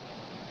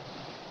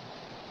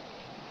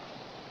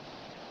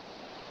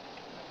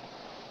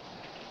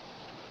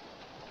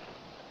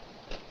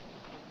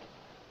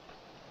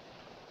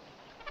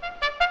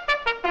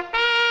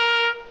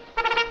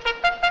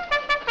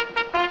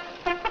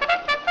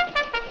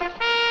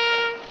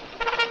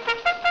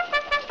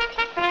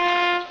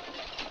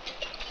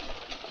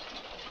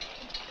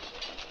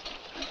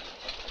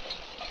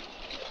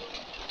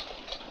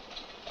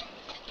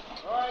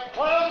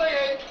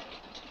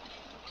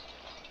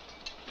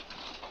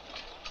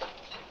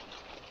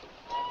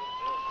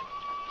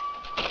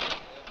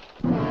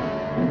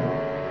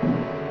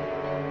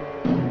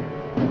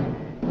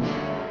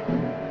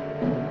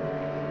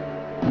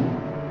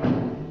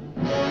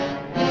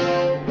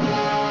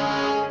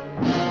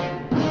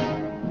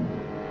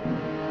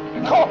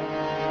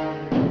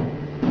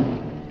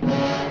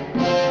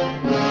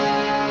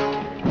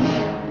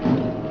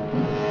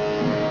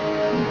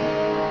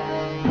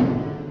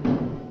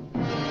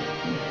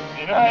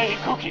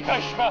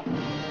 Kashma,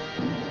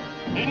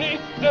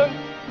 Initten,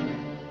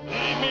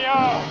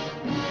 Imia,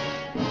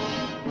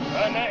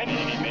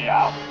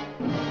 Ananimia.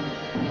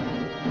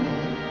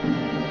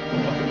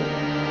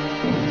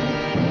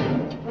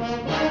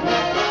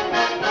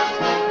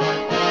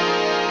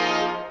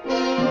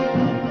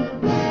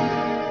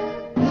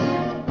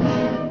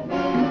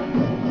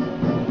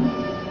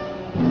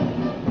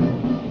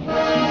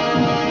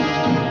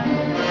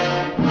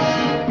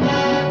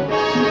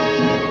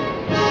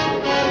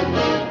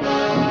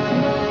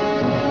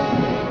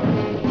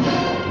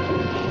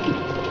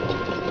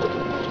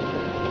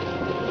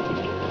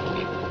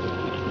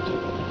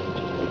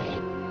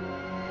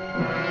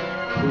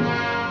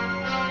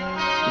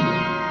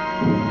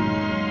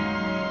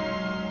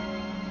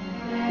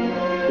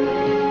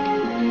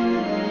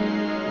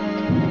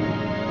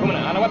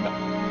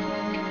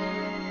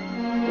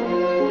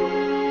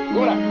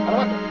 Gula,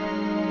 adelante.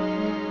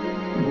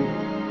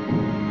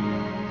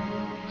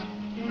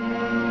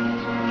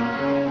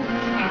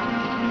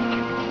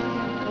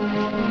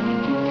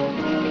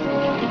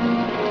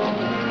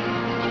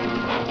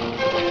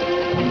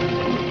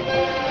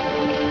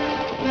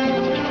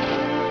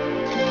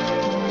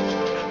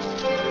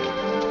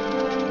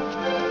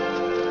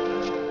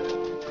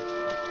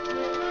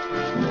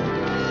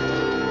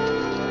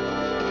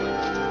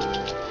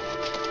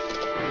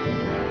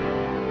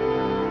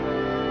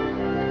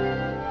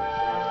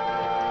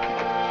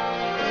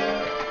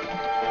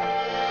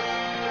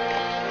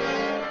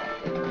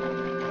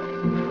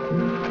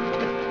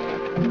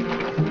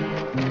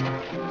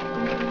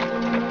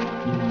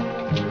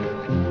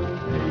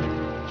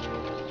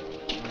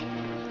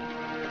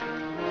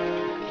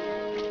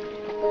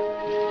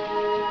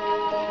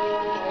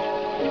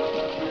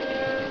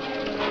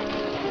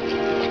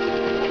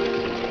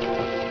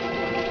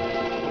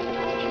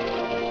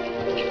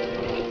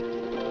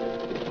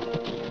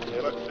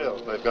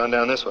 They've gone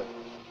down this way.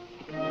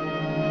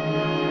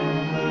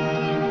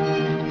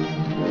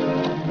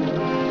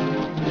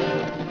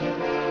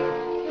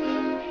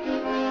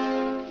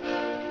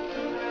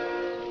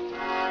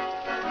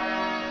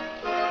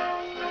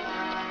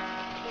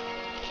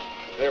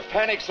 They're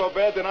panicked so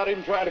bad they're not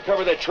even trying to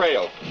cover their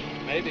trail.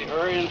 Maybe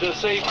hurrying to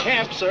save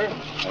camp, sir.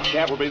 That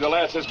camp will be the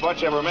last this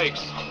bunch ever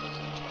makes.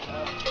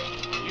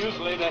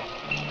 Usually they're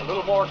a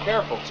little more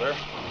careful, sir.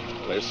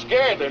 They're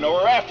scared. They know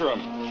we're after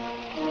them.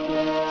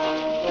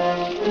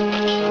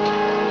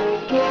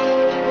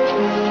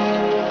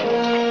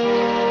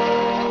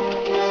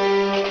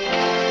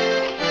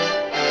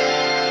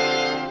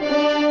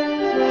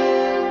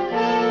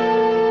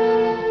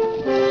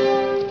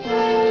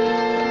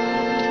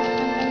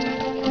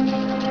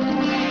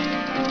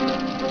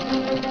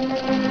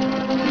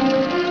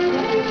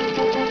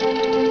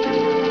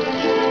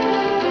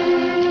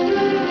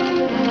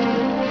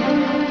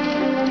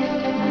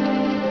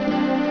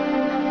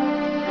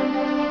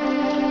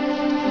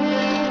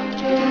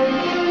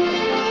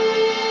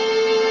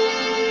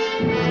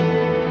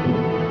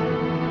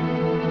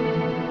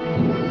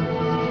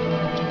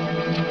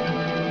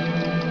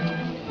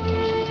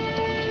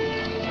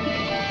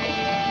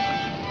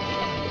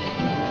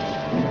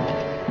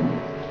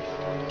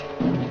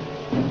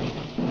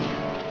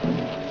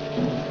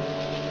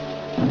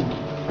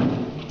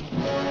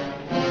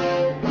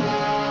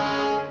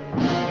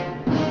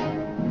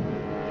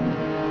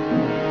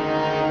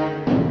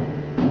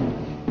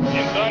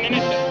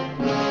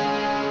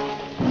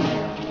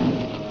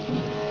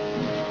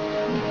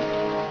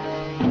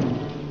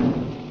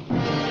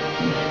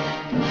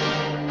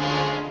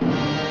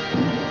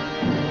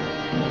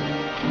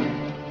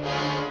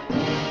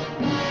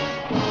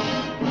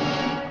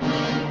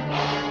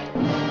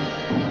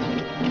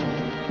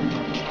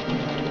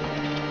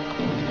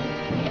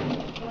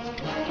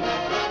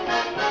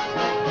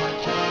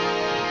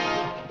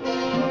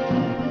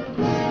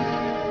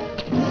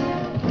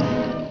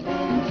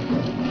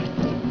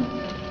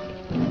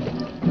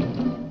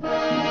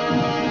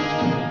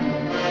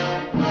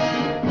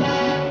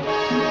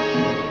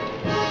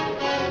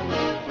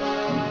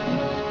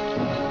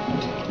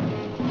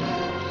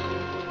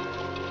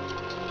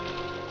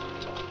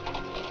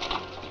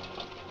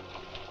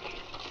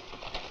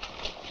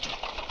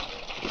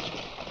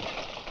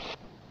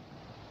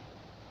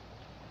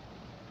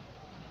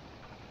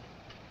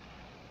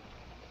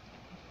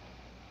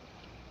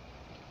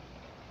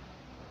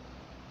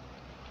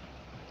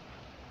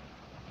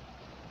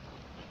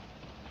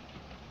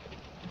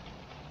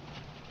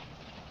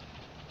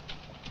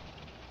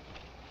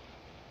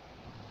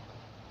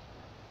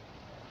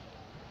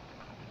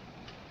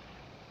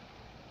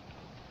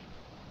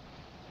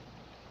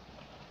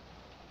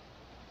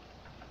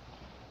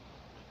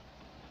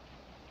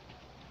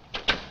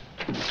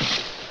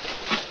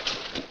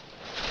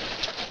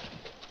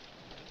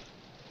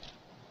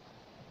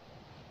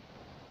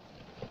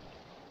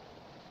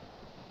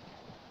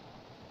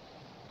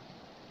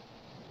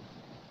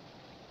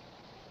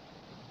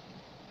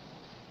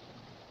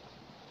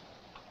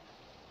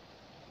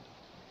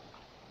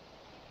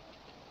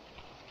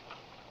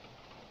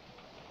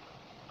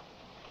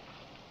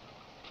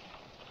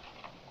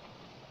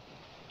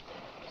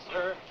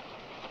 Sir?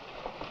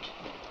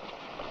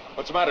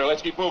 What's the matter?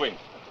 Let's keep moving.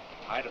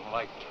 I don't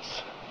like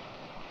this.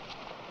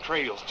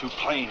 Trail's too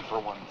plain for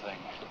one thing.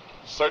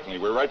 Certainly,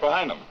 we're right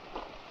behind them.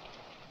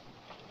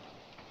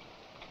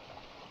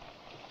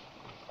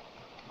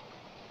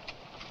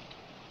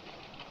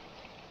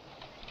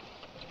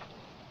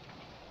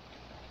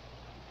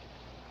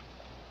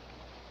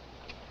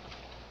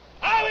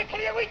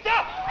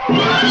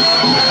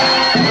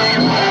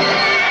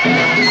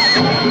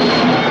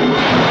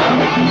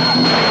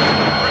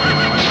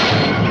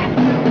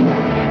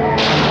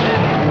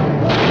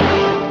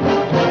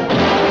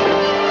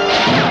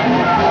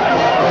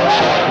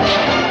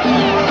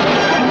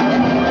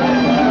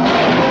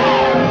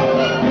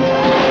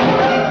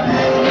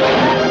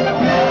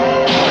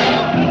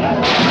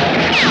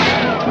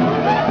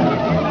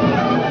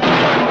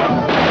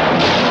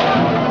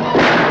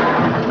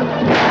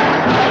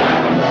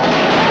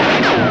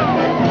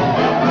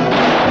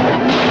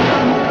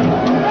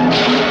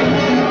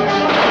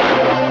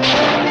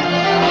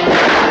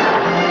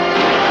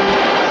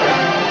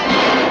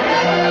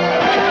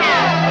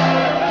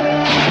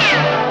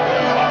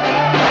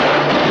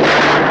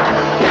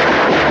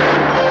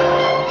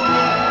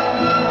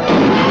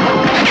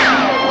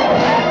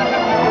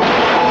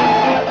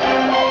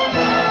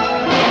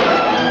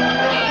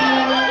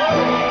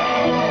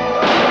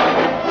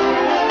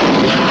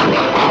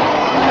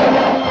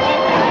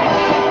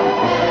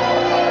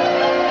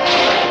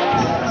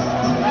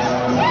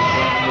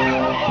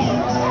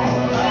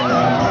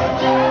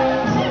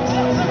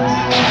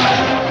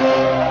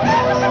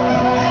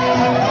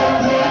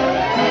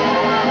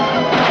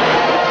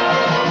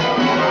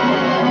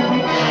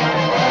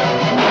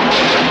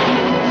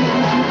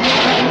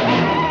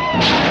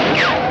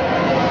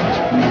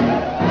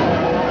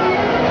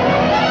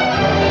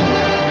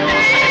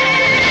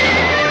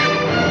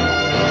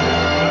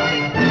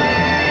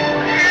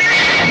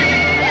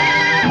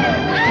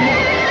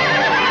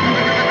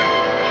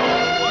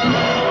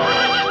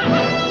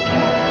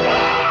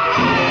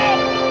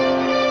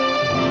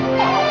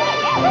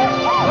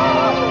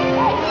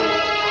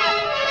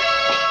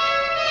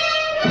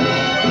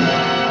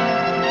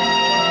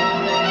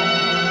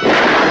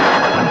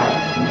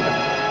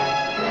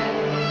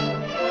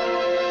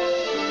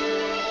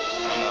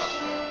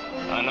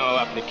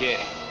 Нике.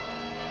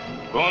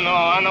 Гуно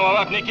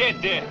ановак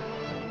Никете.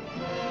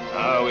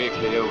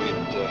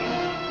 Ауиклеуите.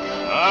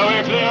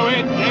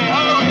 Ауиклеуите.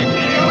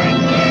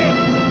 Ауиклеуите.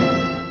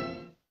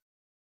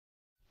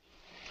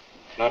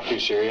 Not too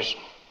serious.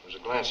 It was a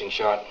glancing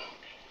shot.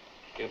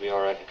 He'll be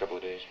all right in a couple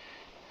of days.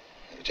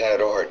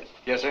 Lieutenant Ord.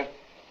 Yes, sir?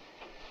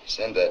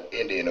 Send that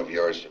Indian of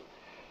yours to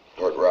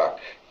Fort Rock.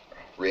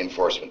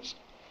 Reinforcements.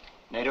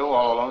 NATO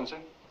all alone, sir?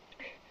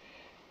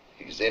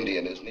 He's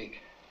Indian, isn't he?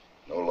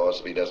 No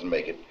loss if he doesn't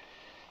make it.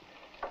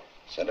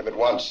 Send him at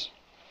once.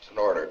 It's an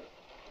order.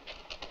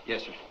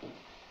 Yes, sir.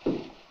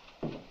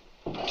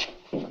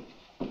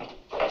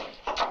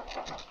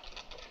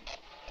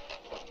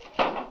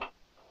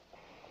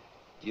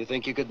 You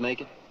think you could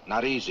make it?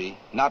 Not easy,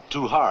 not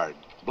too hard.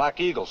 Black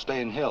Eagle stay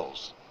in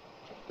hills.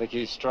 Think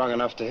he's strong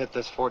enough to hit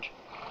this fort?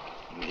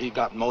 He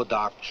got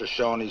Modoc,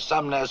 Shoshones,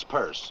 some Nez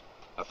Perce.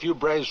 A few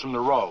braves from the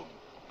road.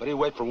 But he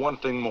wait for one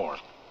thing more.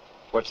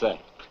 What's that?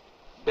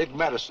 Big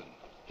medicine.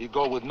 He'd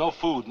go with no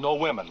food, no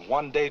women.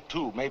 1 day,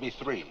 2, maybe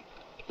 3.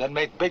 Then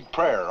make big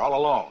prayer all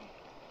alone.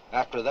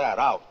 After that,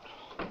 out.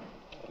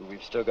 And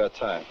we've still got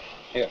time.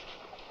 Here.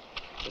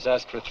 Just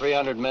ask for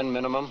 300 men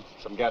minimum,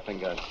 some Gatling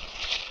guns.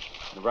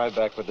 And ride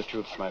back with the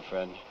troops, my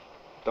friend.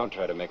 Don't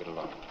try to make it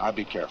alone. I'll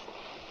be careful.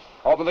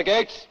 Open the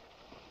gates.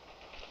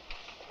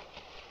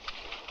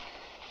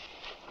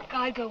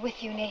 God go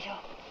with you, NATO.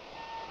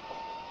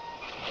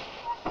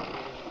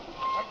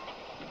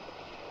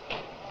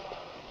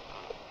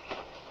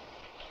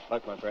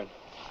 Luck, my friend.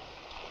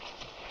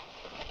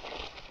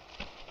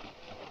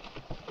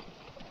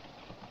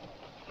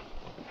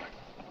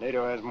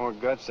 NATO has more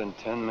guts than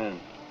 10 men.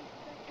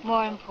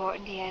 More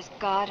important, he has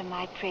God and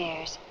my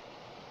prayers.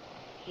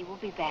 He will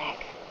be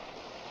back.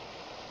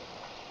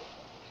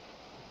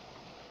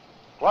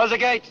 Close the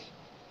gates.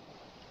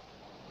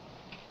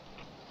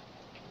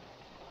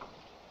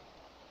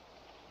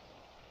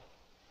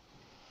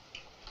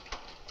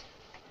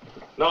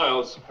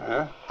 Niles.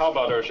 Huh? How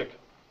about Urshik?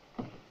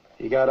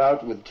 He got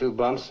out with 2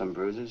 bumps, some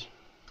bruises.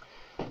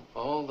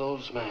 All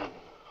those men.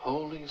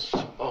 Holy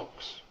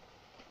smokes.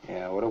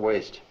 Yeah, what a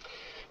waste.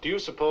 Do you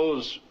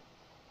suppose,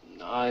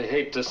 I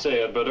hate to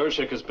say it, but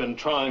Urshik has been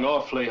trying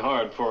awfully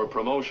hard for a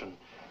promotion.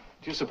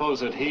 Do you suppose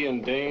that he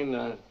and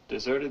Dane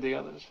deserted the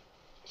others?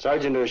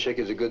 Sergeant Urshik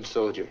is a good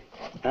soldier.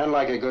 And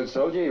like a good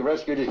soldier, he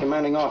rescued his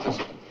commanding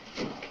officer.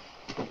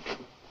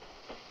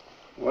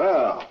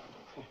 Well,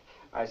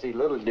 I see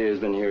Little Dear's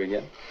been here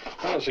again.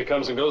 Well, she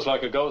comes and goes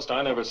like a ghost.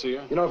 I never see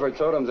her. You know, if her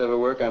totems ever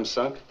work, I'm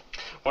sunk.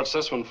 What's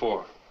this one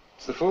for?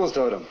 It's the fool's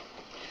totem.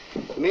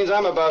 It means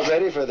I'm about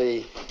ready for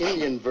the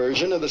Indian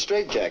version of the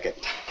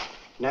straitjacket.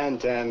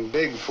 Nantan,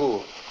 big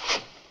fool.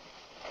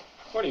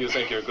 Where do you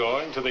think you're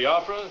going? To the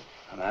opera?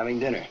 I'm having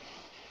dinner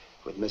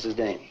with Mrs.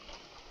 Dane.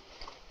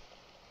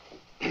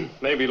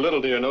 Maybe Little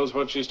Dear knows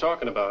what she's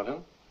talking about, huh?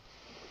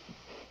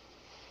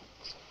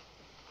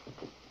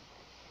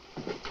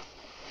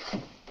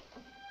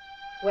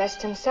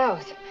 West and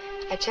south.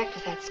 I checked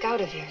with that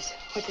scout of yours.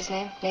 What's his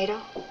name?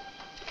 NATO?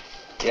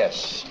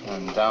 Yes.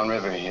 And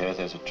downriver here,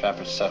 there's a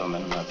trapper's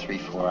settlement about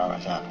 3-4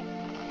 hours out.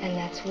 And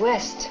that's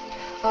west.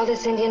 All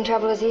this Indian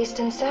trouble is east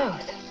and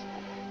south.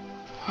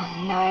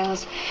 Oh,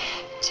 Niles,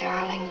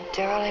 darling,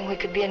 darling, we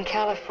could be in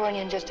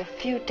California in just a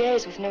few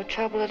days with no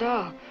trouble at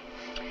all.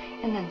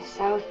 And then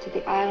south to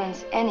the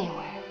islands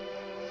anywhere.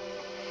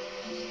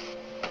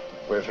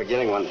 We're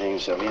forgetting one thing,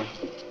 Sylvia.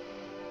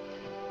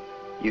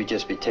 You'd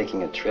just be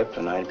taking a trip,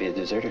 and I'd be a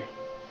deserter.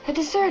 A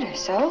deserter,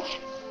 so?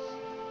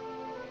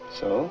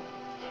 So?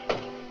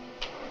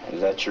 Is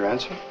that your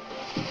answer?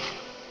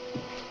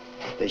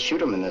 They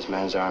shoot him in this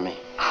man's army.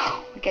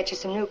 Oh, we'd get you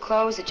some new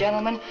clothes, a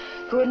gentleman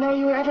who would know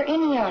you were ever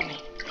in the army.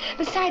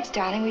 Besides,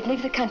 darling, we'd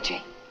leave the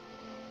country.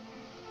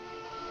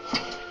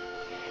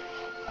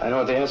 I know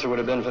what the answer would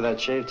have been for that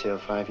shave tail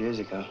 5 years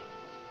ago.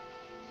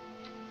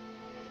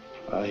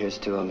 Well, here's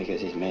to him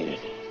because he's made it.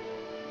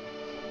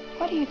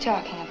 What are you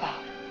talking about?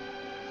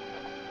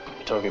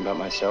 I'm talking about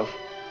myself.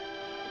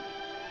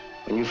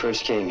 When you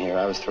first came here,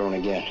 I was thrown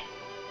again.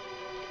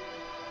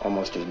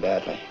 Almost as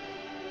badly.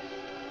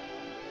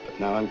 But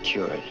now I'm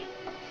cured.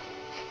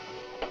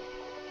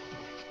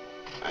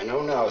 I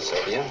know now,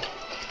 Sylvia,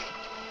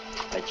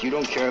 that you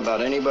don't care about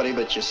anybody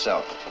but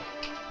yourself.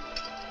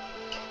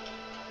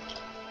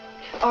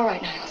 All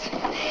right, Niles.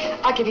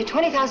 I'll give you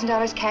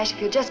 $20,000 cash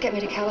if you'll just get me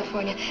to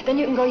California. Then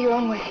you can go your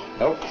own way.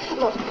 Nope.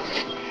 Look,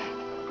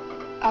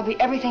 I'll be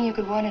everything you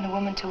could want in a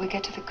woman till we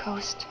get to the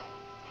coast.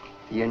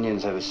 The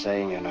Indians have a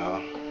saying, you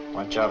know.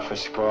 Watch out for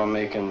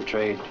squaw-making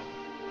trade.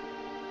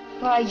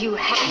 Why, you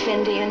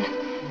half-Indian.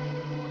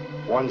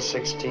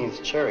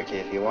 1/16th Cherokee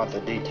if you want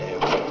the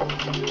details.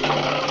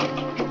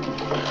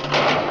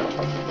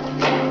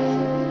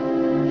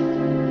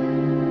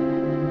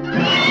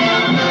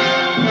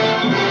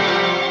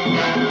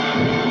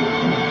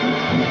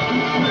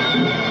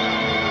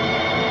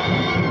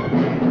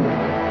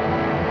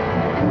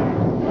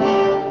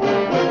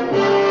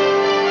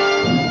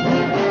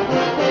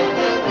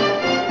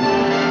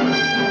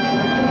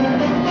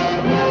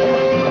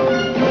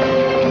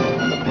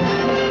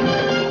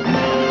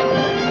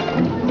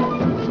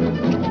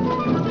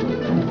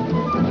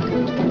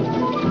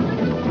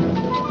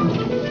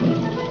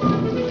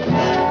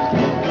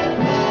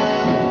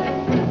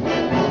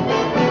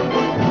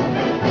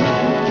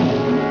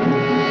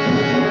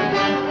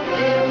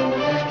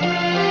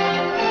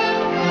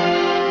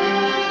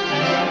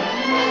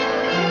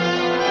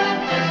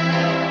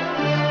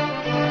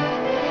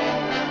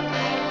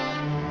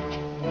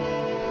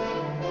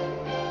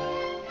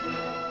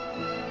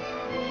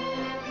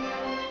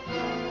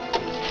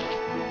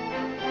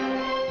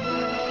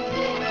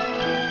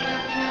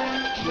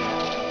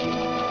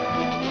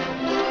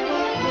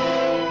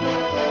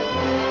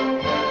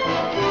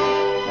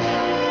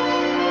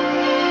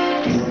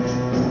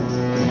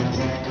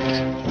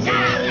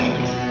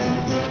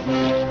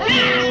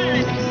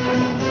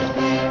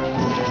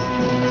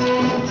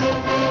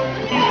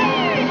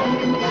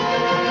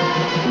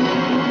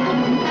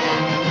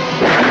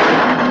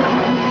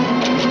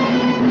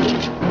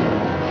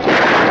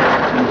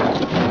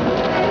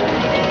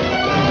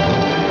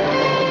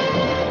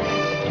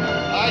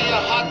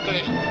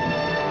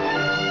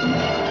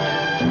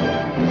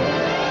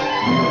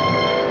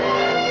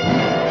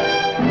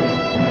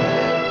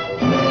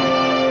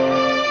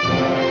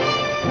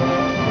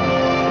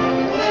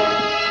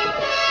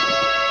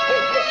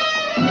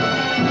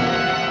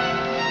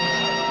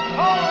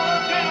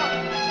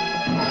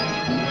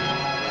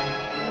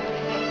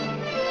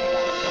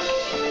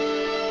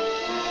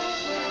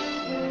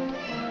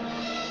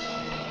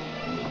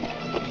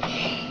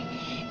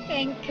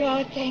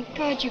 Thank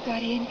God you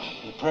got in.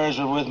 Your prayers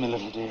are with me,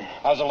 little dear.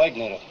 How's the leg,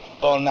 Nato?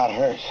 Bone not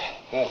hurt.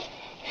 Good.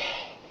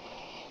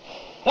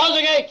 Close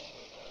the gate!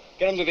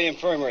 Get him to the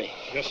infirmary.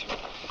 Yes, sir.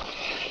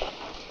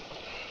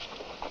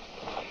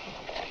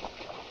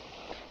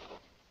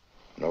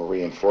 No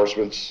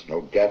reinforcements,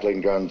 no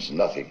Gatling guns,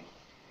 nothing.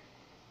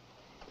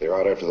 They're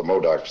out after the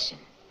Modocs.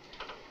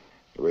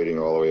 They're raiding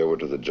all the way over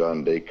to the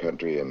John Day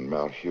country and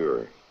Mount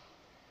Hure.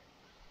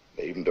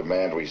 They even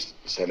demand we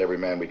send every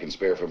man we can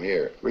spare from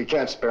here. We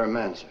can't spare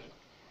men, sir.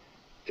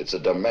 It's a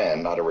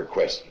demand, not a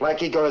request.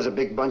 Black Eagle has a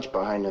big bunch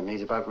behind him.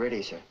 He's about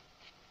ready, sir.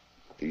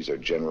 These are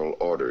general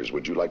orders.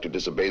 Would you like to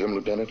disobey them,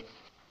 Lieutenant?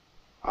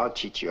 I'll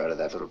cheat you out of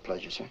that little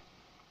pleasure, sir.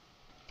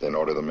 Then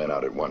order the men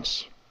out at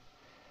once.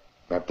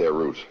 Map their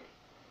route.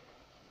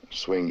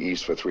 Swing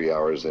east for 3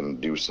 hours, then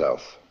due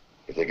south.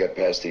 If they get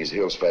past these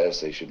hills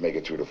fast, they should make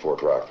it through to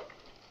Fort Rock.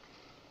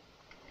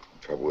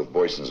 Trouble with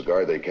Boyson's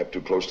guard, they kept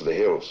too close to the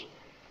hills.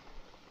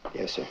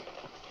 Yes, sir.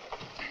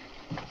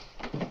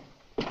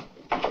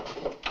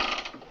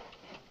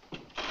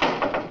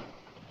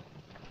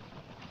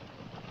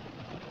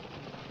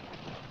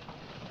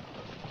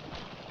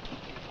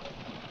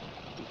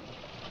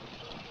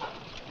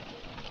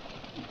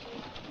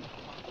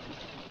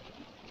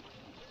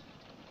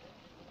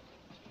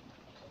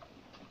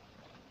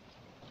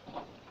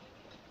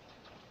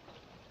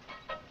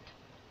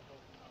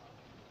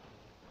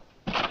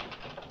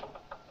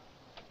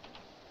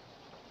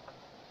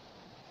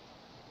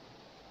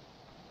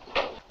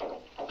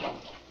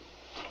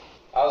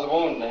 How's the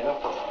wound, Nato?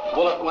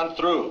 Bullet went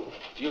through.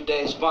 A few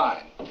days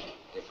fine.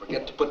 They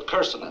forget to put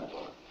curse on that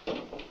bullet.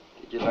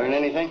 Did you learn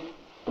anything?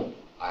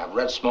 I have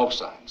red smoke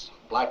signs.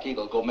 Black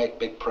Eagle go make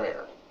big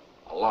prayer.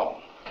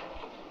 Alone.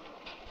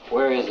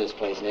 Where is this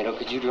place, Nato?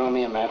 Could you draw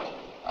me a map?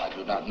 I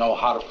do not know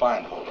how to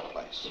find holy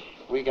place.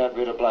 We got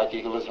rid of Black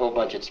Eagle. This whole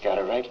bunch would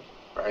scatter, right?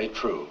 Very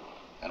true.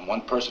 And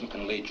one person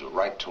can lead you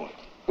right to him.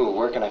 Who?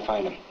 Where can I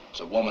find him? It's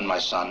a woman, my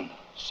son.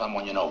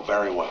 Someone you know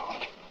very well.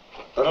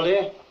 Little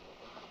dear?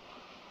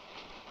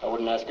 I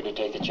wouldn't ask her to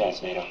take the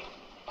chance, Nato.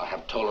 I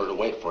have told her to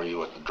wait for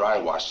you at the dry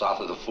wash south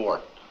of the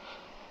fort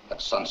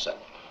at sunset.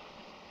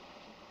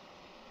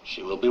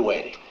 She will be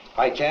waiting.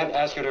 I can't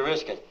ask her to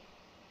risk it.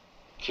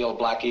 Kill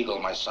Black Eagle,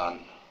 my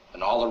son,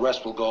 and all the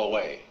rest will go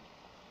away.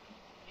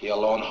 He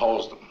alone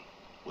holds them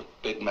with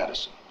big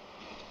medicine.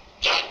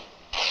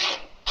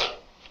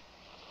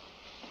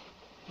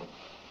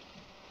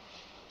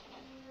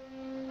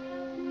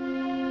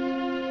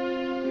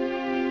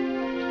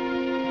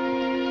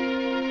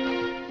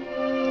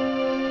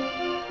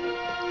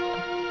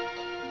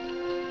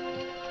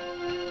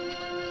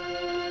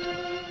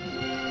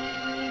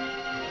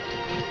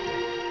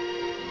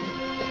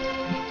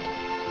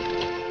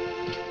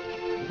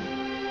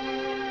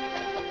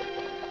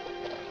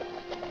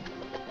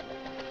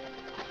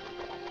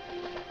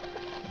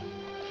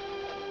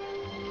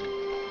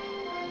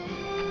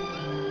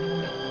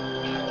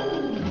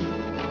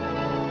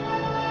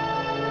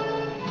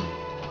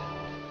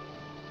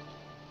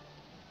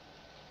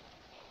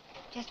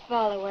 Just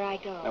follow where I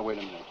go. Now, wait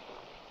a minute.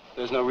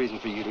 There's no reason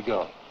for you to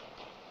go.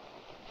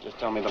 Just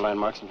tell me the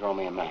landmarks and draw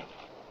me a map.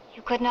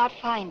 You could not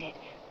find it.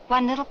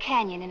 One little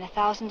canyon in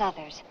 1,000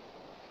 others.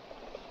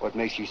 What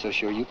makes you so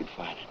sure you could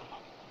find it?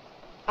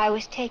 I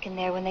was taken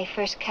there when they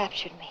first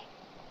captured me.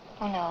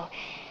 Oh, no.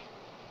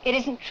 It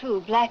isn't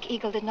true. Black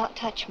Eagle did not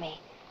touch me.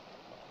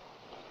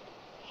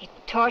 He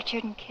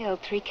tortured and killed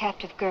 3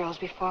 captive girls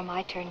before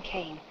my turn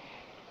came.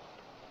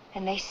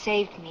 And they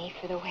saved me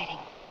for the wedding.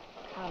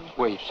 Come.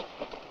 Wait.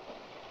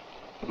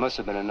 It must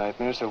have been a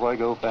nightmare, so why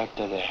go back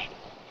to that?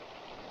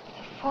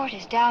 The fort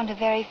is down to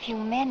very few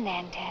men,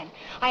 Nantan.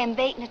 I am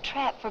baiting a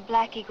trap for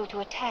Black Eagle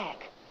to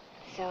attack.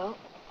 So,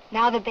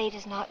 now the bait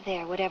is not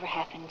there, whatever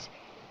happens.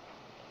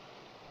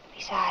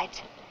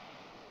 Besides,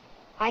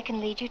 I can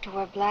lead you to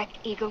where Black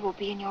Eagle will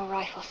be in your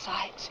rifle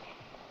sights.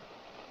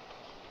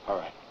 All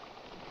right.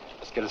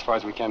 Let's get as far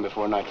as we can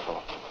before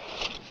nightfall.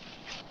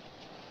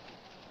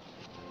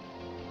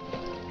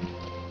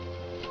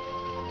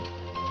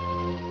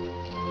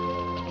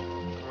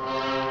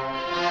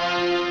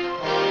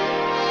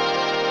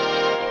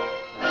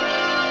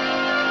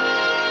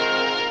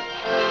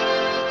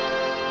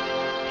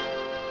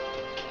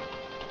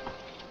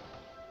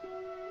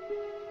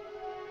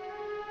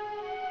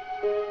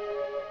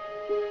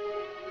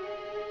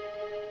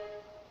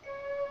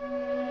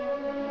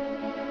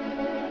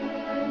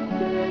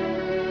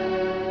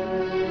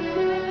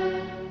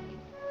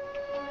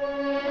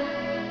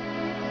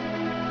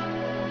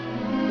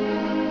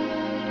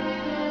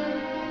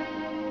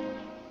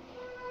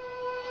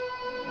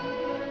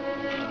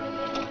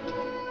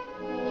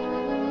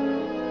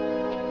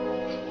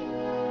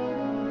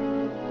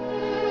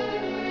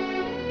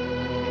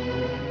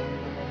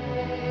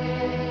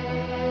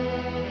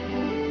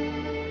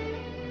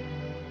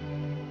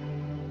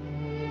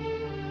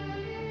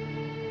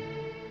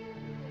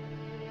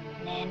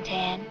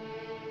 Nantan.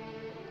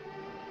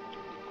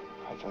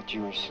 I thought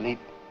you were asleep.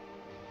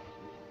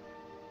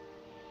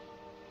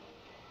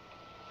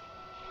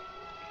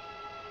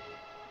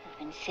 I've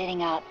been been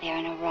sitting out there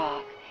on a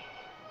rock,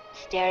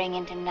 staring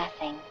into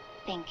nothing,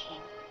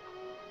 thinking?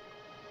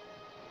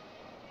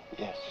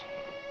 Yes.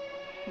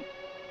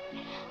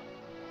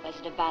 Was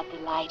it about the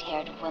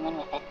light-haired woman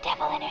with the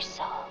devil in her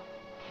soul?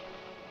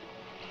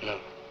 No.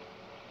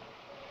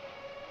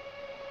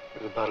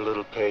 It was about a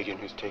little pagan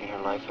who's taken her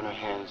life in her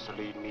hands to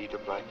lead me to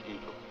Black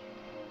Eagle.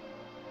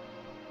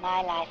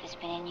 My life has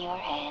been in your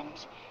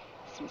hands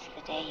since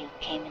the day you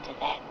came into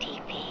that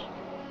teepee.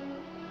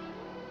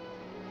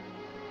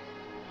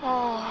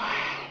 Oh,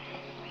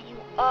 are you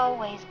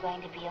always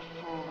going to be a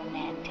fool,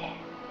 Nantan?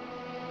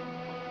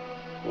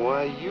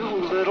 Why, you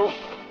little...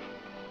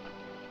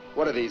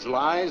 What are these,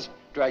 lies?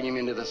 Dragging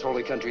me into this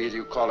holy country, as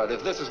you call it.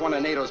 If this is one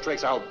of NATO's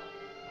tricks, I'll...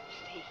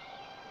 Please.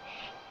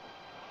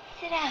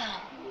 Sit down.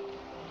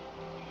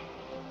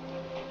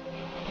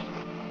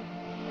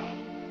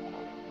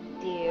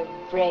 Dear,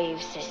 brave,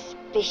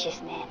 suspicious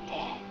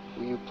Nantan.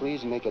 Will you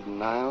please make it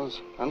Niles?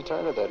 I'm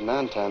tired of that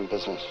Nantan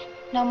business.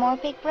 No more,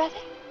 big brother?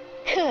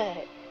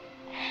 Good.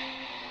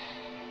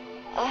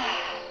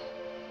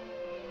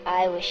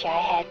 I wish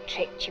I had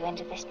tricked you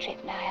into this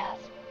trip, Niles.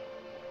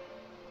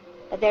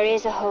 But there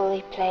is a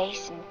holy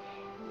place, and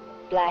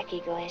Black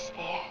Eagle is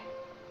there.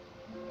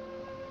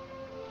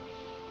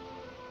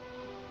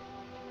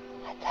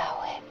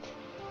 Atawet.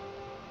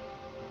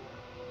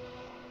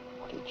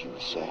 What did you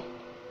say?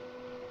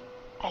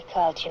 I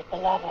called you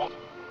beloved.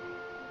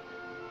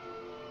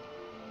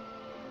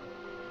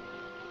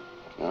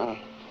 No.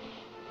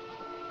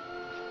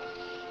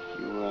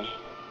 You,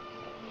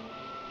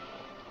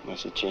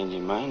 must have changed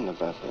your mind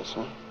about this,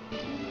 huh?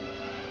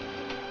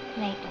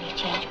 Make me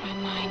change my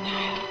mind,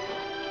 Niles.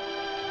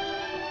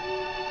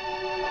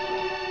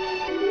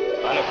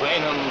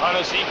 Anaquenum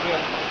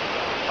panasequium.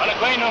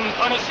 Anaquenum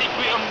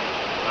panasequium.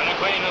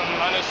 Anaquenum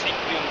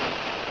panasequium.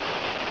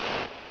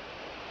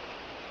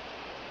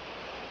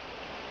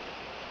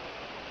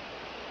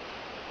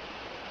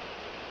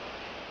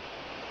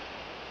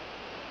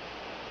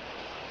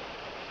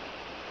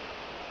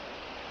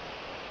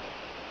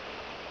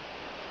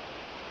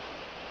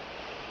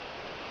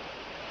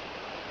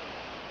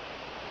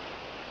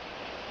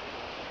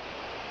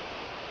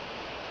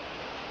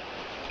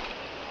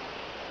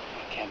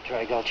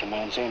 Drag out your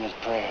man saying his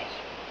prayers.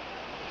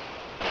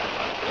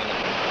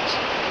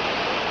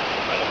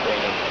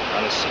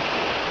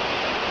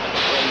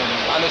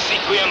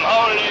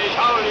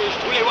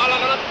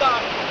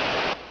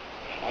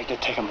 I'd like to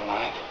take him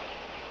alive.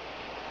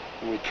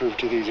 And we prove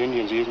to these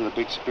Indians he isn't the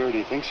big spirit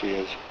he thinks he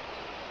is.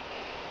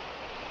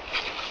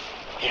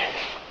 Here.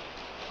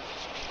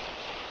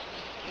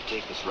 You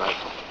take this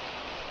rifle,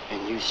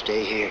 and you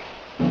stay here.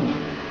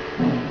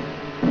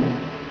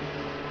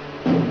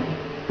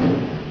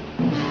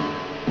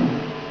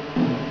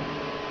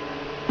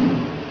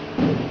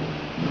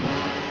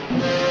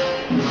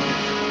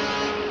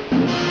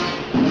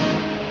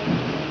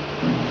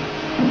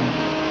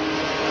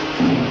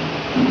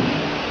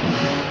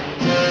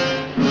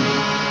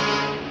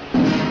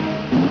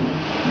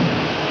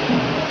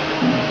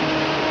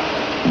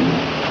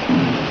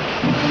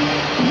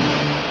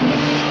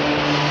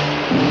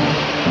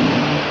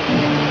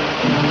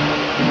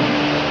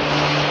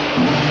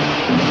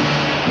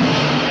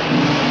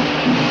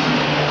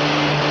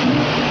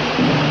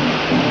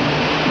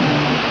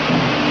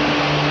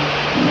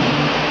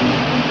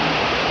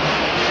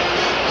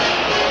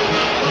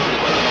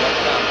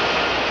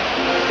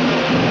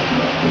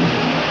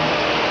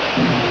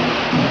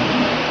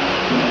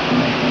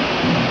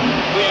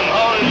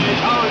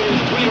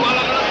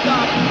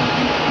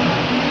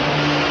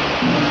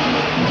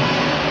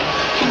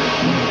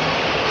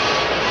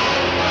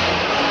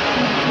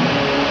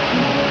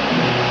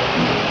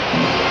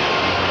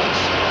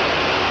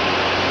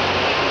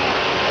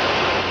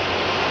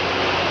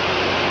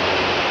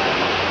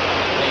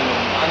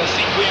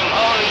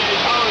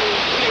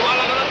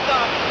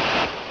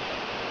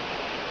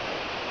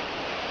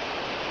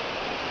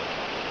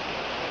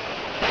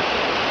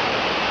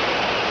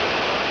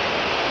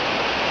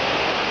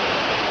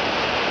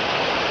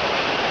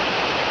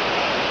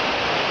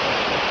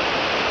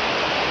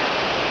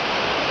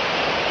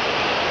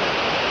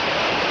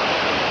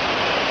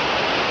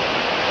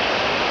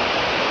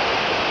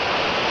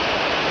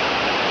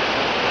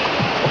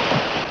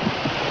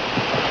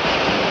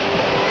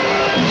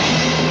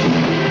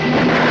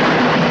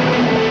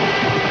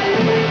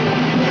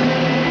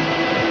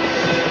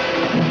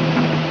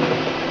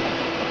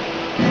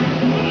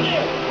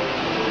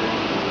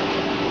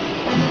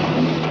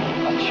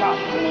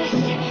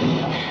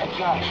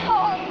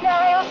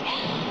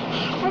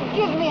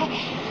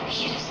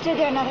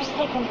 Another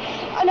second.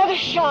 Another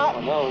shot.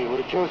 Oh, no, he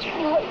would have killed you.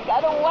 No, he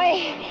got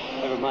away.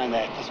 Never mind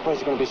that. This place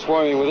is going to be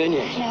swarming with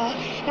Indians. No,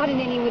 not an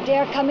Indian would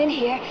dare come in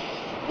here.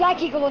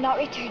 Black Eagle will not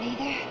return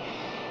either.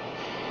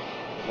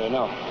 I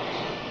know.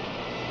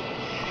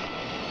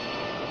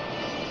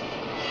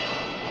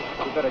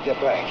 We better get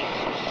back.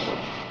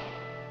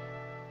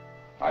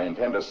 I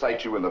intend to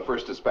cite you in the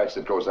first dispatch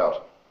that goes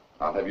out.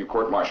 I'll have you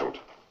court-martialed.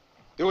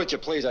 Do what you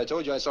please. I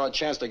told you I saw a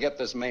chance to get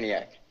this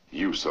maniac.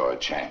 You saw a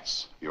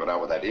chance. You went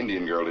out with that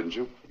Indian girl, didn't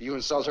you? If you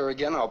insult her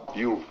again, I'll...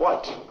 You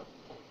what?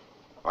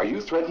 Are you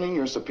threatening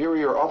your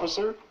superior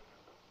officer?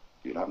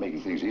 You're not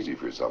making things easy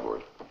for yourself,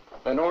 Ord.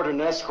 Then order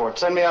an escort.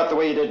 Send me out the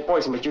way you did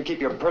Poison, but you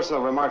keep your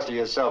personal remarks to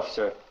yourself,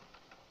 sir.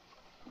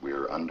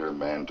 We're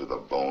undermanned to the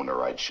bone,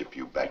 or I'd ship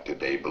you back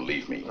today,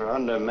 believe me. We're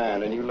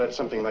undermanned, and you let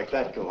something like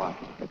that go on.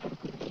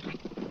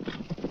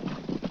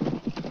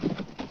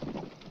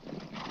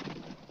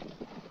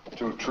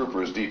 Two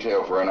troopers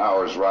detailed for an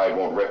hour's ride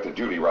won't wreck the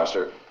duty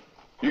roster.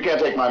 You can't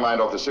take my mind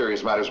off the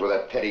serious matters with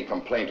that petty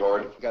complaint,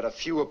 Ord. Got a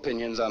few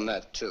opinions on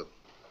that, too.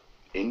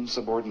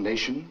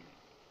 Insubordination,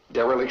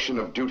 dereliction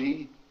of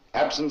duty,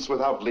 absence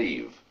without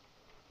leave.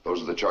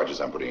 Those are the charges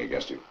I'm putting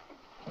against you.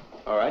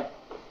 All right.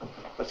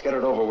 Let's get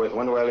it over with.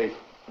 When do I leave?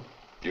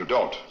 You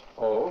don't.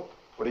 Oh?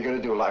 What are you going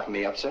to do, lock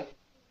me up, sir?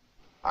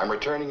 I'm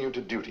returning you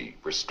to duty,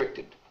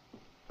 restricted.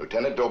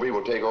 Lieutenant Dobie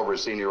will take over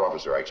as senior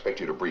officer. I expect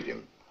you to brief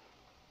him.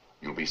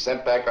 You'll be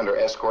sent back under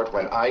escort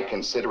when I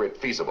consider it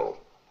feasible.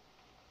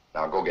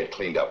 Now go get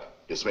cleaned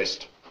up.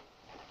 Dismissed.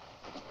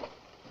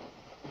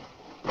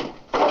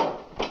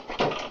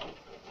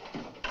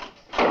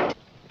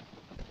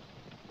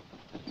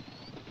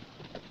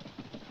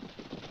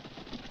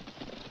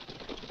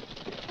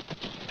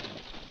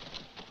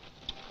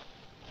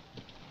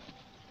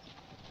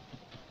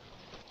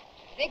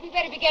 I think we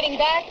better be getting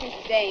back,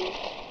 Mrs. Dane.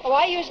 Oh,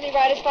 I usually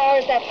ride as far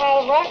as that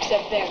pile of rocks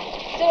up there,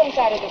 still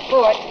inside of the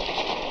fort.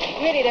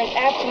 Really, there's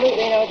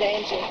absolutely no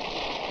danger.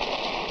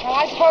 Well,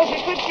 I suppose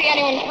we could see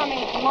anyone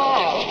coming for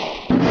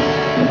miles.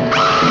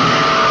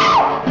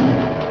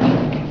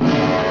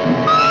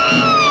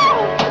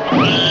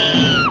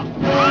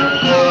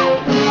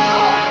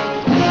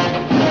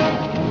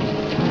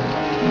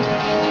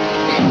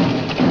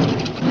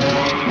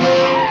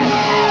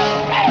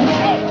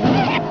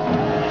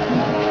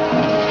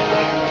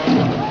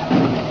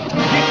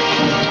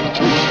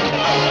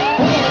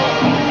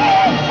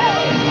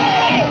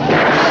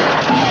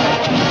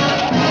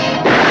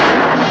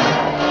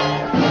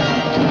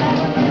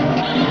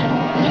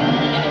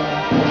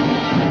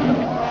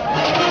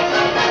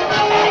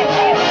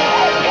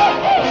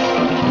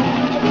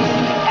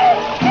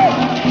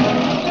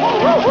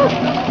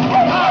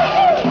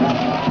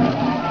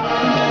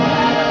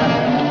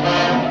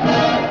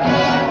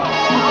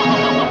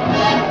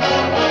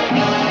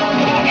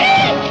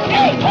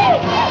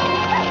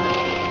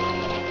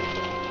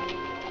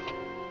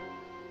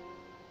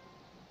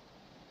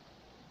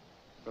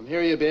 From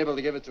here, you'll be able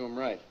to give it to him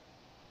right.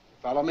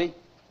 Follow me?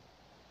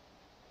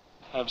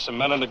 Have some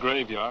men in the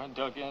graveyard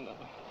dug in.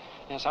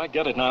 Yes, I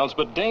get it, Niles,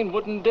 but Dane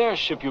wouldn't dare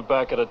ship you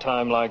back at a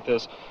time like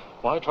this.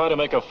 Why try to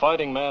make a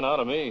fighting man out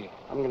of me?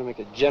 I'm going to make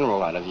a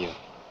general out of you.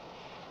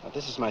 Now,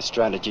 this is my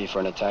strategy for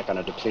an attack on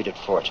a depleted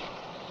fort.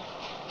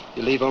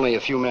 You leave only a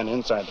few men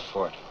inside the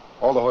fort.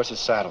 All the horses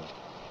saddled.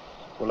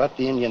 We'll let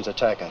the Indians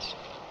attack us.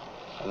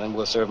 And then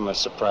we'll serve them a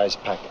surprise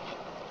packet.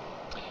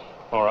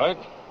 All right.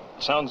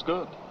 Sounds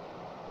good.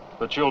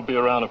 But you'll be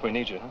around if we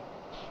need you, huh?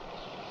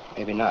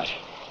 Maybe not.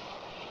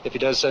 If he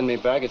does send me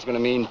back, it's going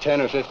to mean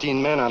 10 or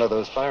 15 men out of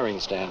those firing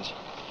stands.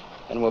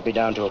 Then we'll be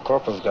down to a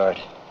corporal's guard.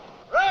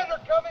 Rider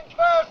coming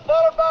fast,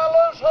 followed by a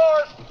loose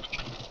horse.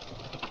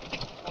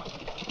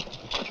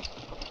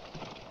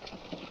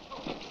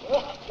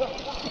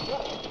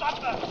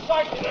 Stop that,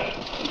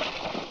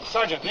 Sergeant!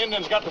 Sergeant, the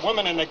Indians got the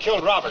women and they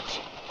killed Roberts.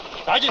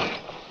 Sergeant,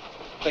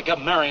 they got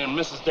Mary and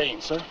Mrs.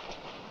 Dane, sir.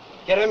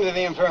 Get him to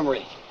the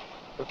infirmary.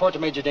 Report to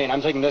Major Dane.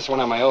 I'm taking this one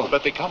on my own.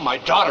 But they become my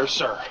daughter,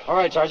 sir. All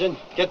right, Sergeant.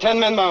 Get 10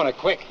 men mounted,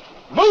 quick.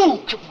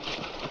 Move!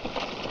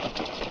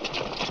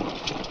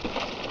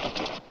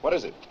 What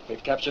is it?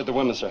 They've captured the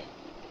women, sir.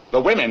 The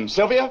women,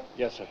 Sylvia?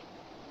 Yes, sir.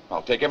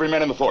 I'll take every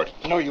man in the fort.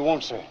 No, you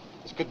won't, sir.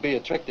 This could be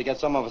a trick to get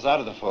some of us out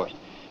of the fort.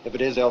 If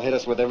it is, they'll hit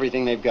us with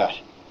everything they've got.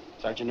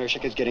 Sergeant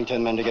Urshik is getting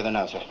 10 men together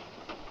now, sir.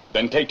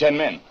 Then take 10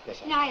 men. Yes,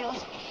 sir.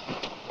 Niles.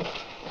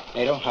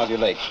 Nato, how's your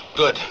leg?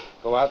 Good.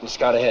 Go out and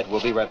scout ahead.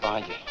 We'll be right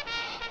behind you.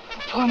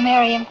 Poor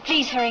Marion.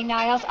 Please hurry,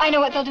 Niles. I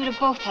know what they'll do to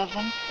both of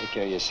them. Take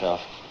care of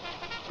yourself.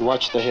 You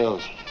watch the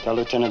hills. Tell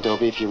Lieutenant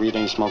Dobie if you read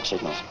any smoke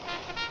signals.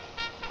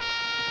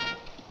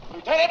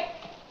 Lieutenant,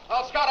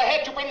 I'll scout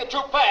ahead to bring the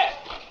troop fast.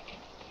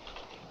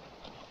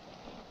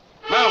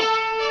 Mount!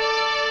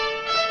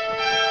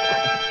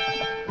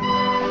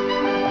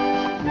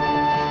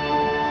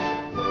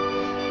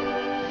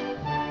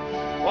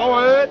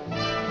 Forward.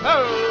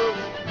 Ho!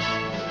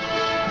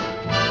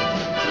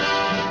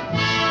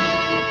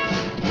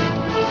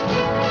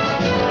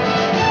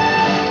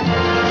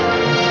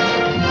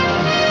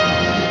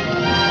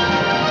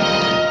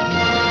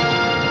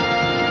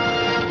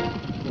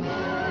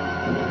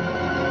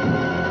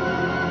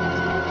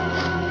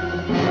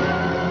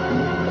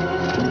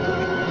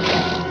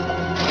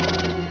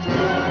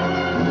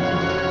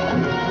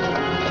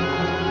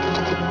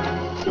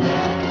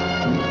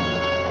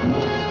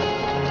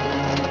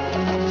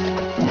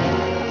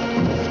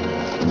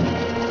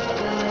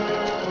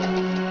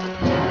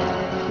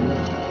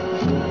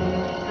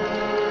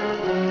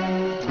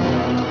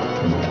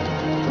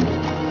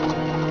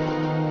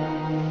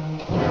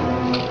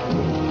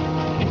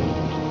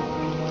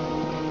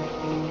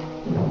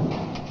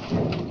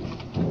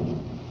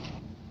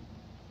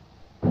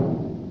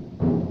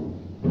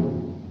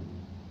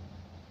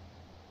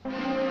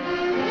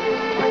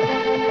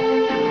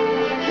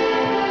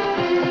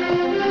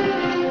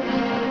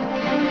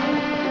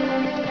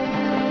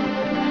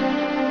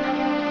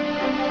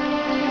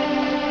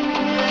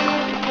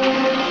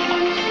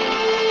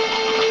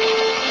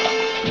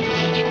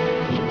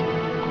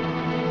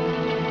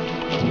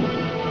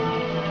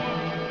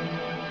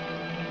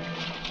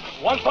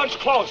 One punch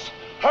close.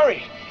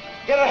 Hurry.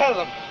 Get ahead of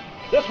them.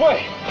 This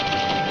way.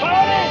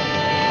 Follow me.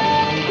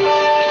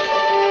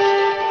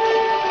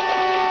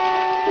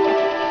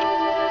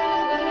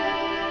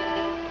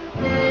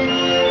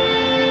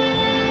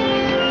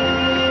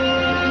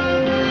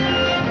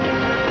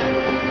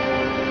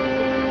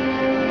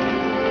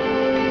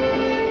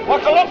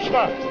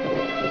 Wakalumpska!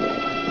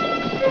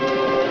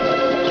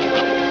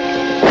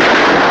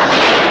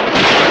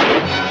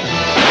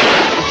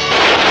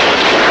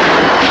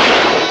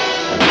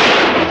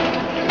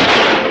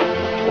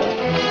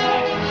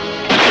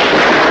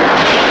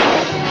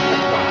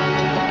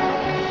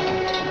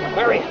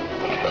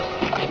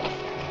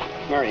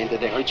 Marion,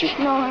 did they hurt you?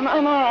 No, I'm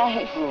all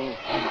right. Oh,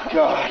 thank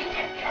God.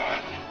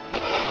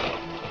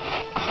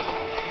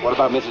 What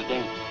about Mrs.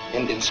 Dane?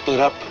 Indians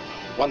split up.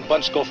 One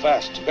bunch go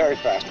fast, very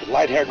fast, with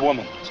light-haired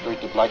woman. Straight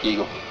to Black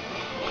Eagle.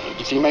 Did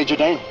you see Major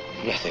Dane?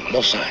 Nothing,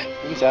 no sign.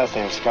 He's out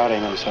there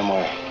scouting him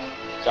somewhere.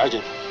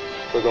 Sergeant,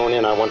 we're going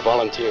in. I want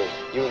volunteers.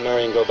 You and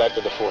Marion go back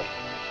to the fort.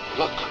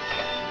 Look.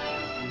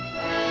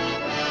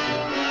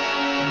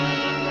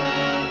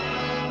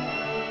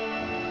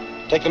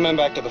 Take the men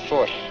back to the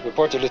fort.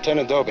 Report to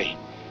Lieutenant Dobie.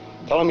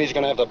 Tell him he's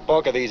going to have the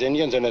bulk of these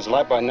Indians in his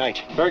lap by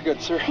night. Very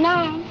good, sir.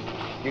 No.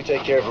 You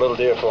take care of Little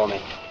Deer for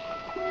me.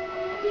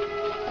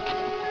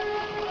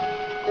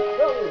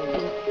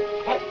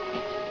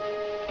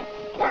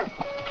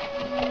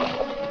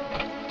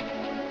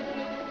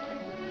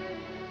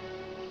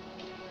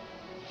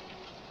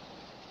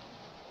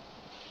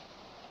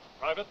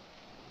 Private,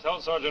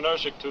 tell Sergeant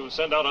Urshik to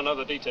send out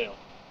another detail.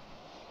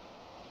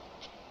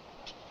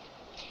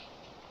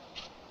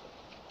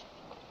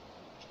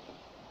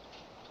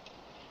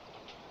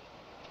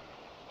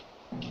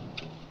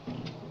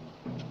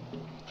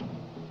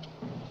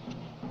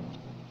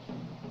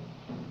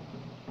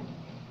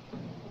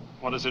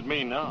 What does it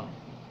mean now?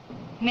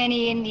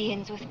 Many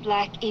Indians with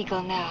Black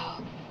Eagle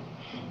now.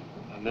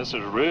 And this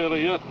is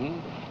really it, hmm?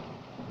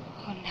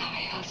 Oh,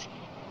 Niles.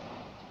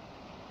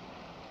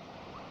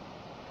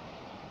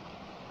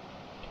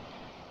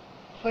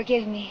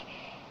 Forgive me.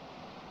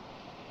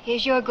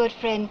 Here's your good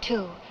friend,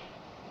 too.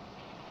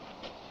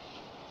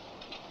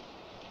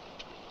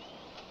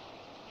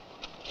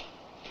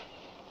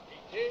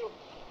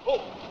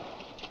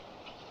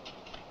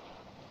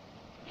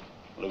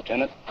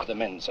 Lieutenant, the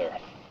men, sir.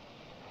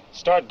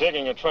 Start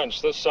digging a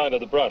trench this side of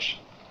the brush.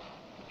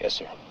 Yes,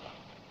 sir.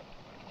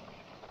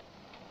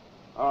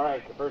 All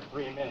right, the first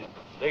 3 men.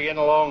 Dig in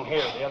along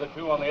here, the other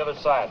 2 on the other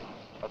side.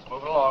 Let's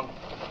move it along.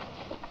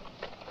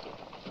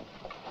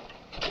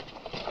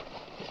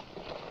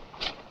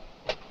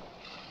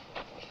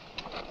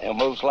 They'll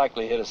most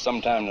likely hit us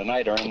sometime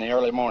tonight or in the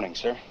early morning,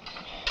 sir.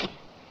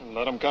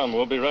 Let them come.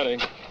 We'll be ready.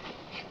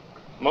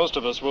 Most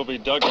of us will be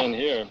dug in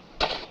here.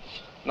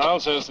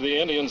 Niles says the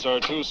Indians are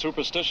too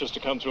superstitious to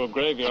come through a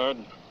graveyard.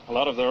 A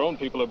lot of their own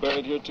people are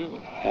buried here,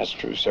 too. That's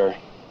true, sir.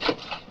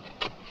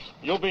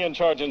 You'll be in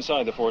charge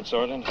inside the fort,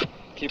 Sergeant.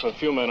 Keep a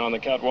few men on the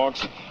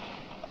catwalks.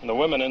 And the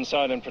women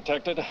inside and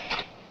protected.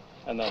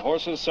 And the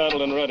horses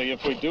saddled and ready.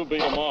 If we do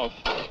beat them off,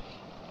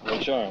 we'll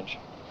charge.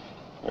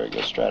 Very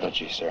good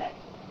strategy, sir.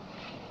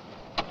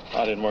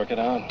 I didn't work it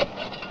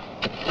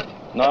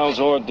out. Niles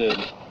Ord did.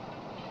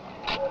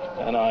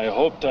 And I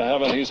hope to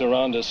heaven he's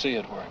around to see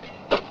it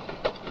work.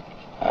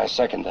 I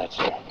second that,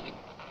 sir.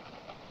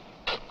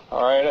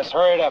 All right, let's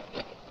hurry it up.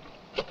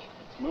 Let's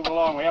move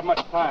along. We have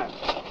much time.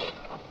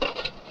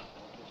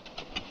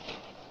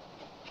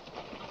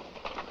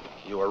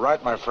 You were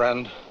right, my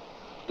friend.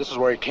 This is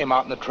where he came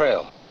out in the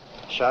trail.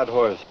 Shod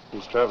horse.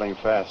 He's traveling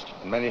fast.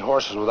 And many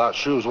horses without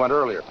shoes went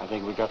earlier. I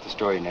think we got the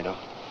story, Nato.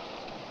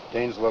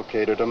 Dane's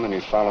located him, and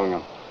he's following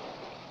him.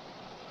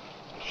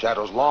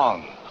 Shadow's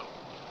long.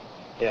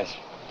 Yes.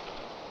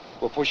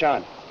 We'll push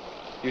on.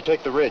 You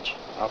take the ridge.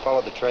 I'll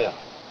follow the trail.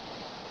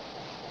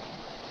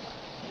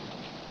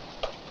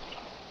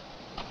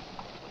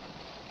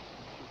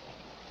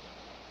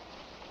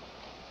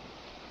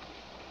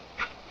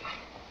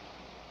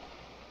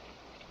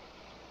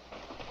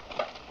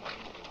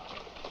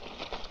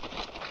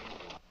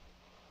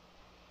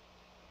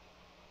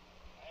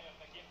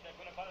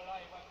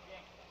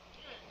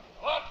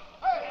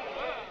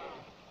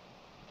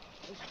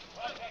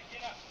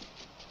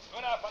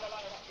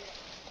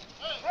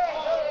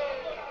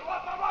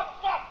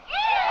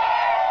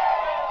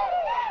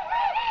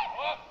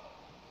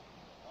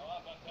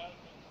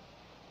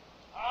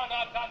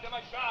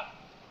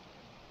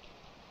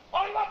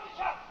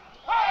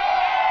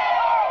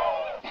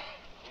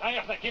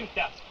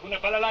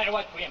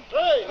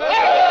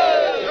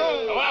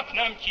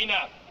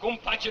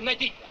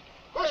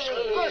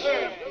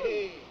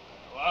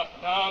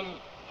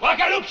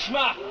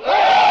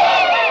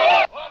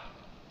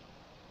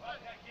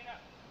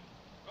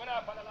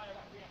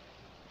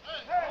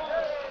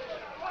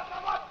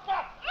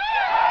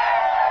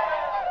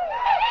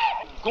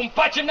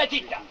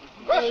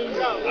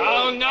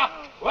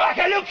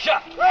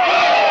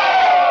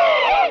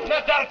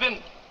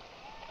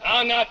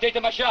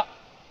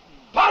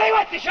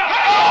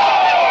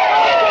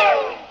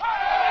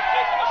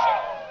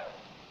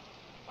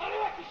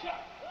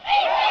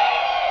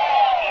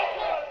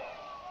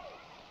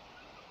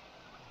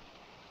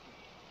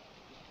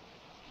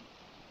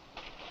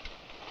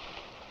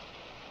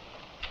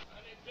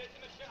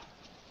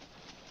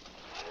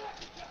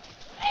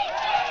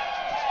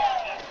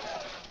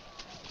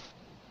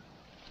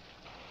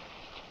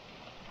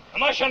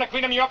 Amash,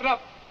 ADQUIRA, you open up.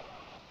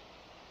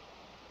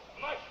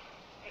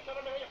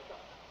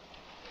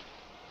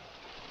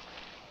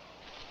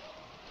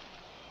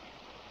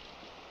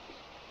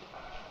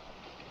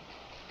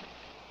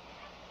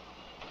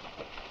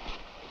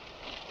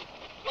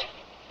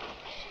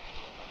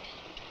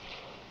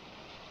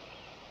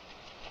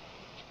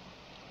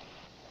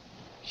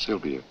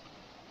 Sylvia.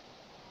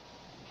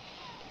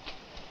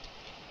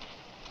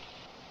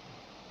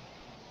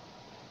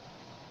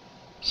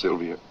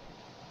 Sylvia.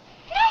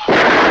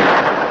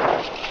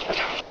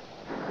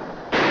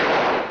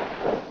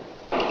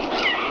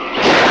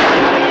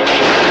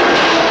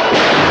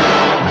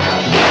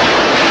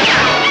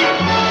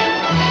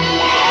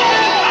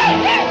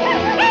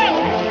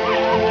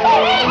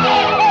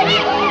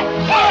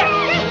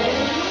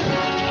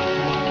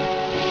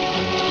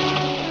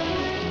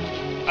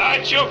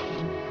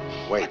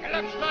 Wait.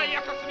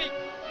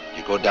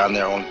 You go down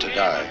there only to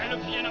die.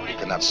 You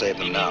cannot save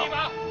them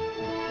now.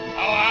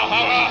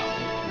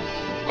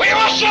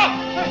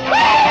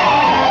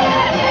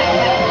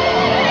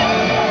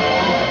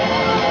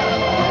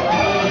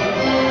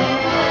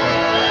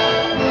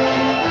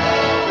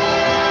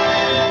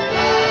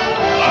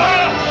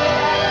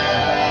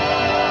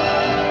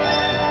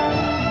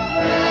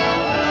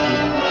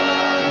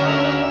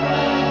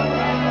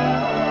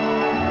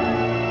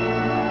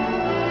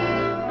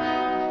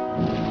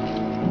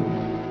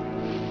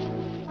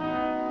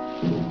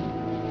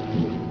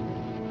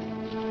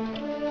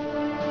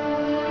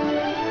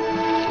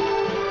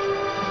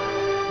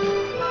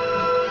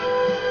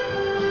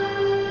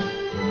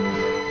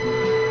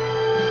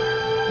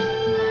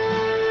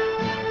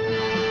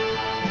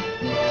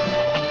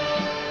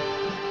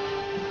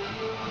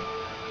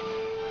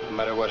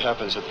 What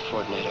happens at the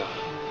fort, Nato?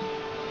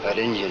 That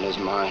Indian is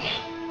mine.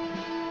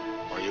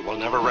 Or you will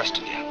never rest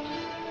again.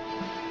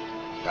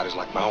 That is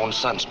like my own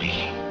son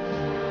speaking.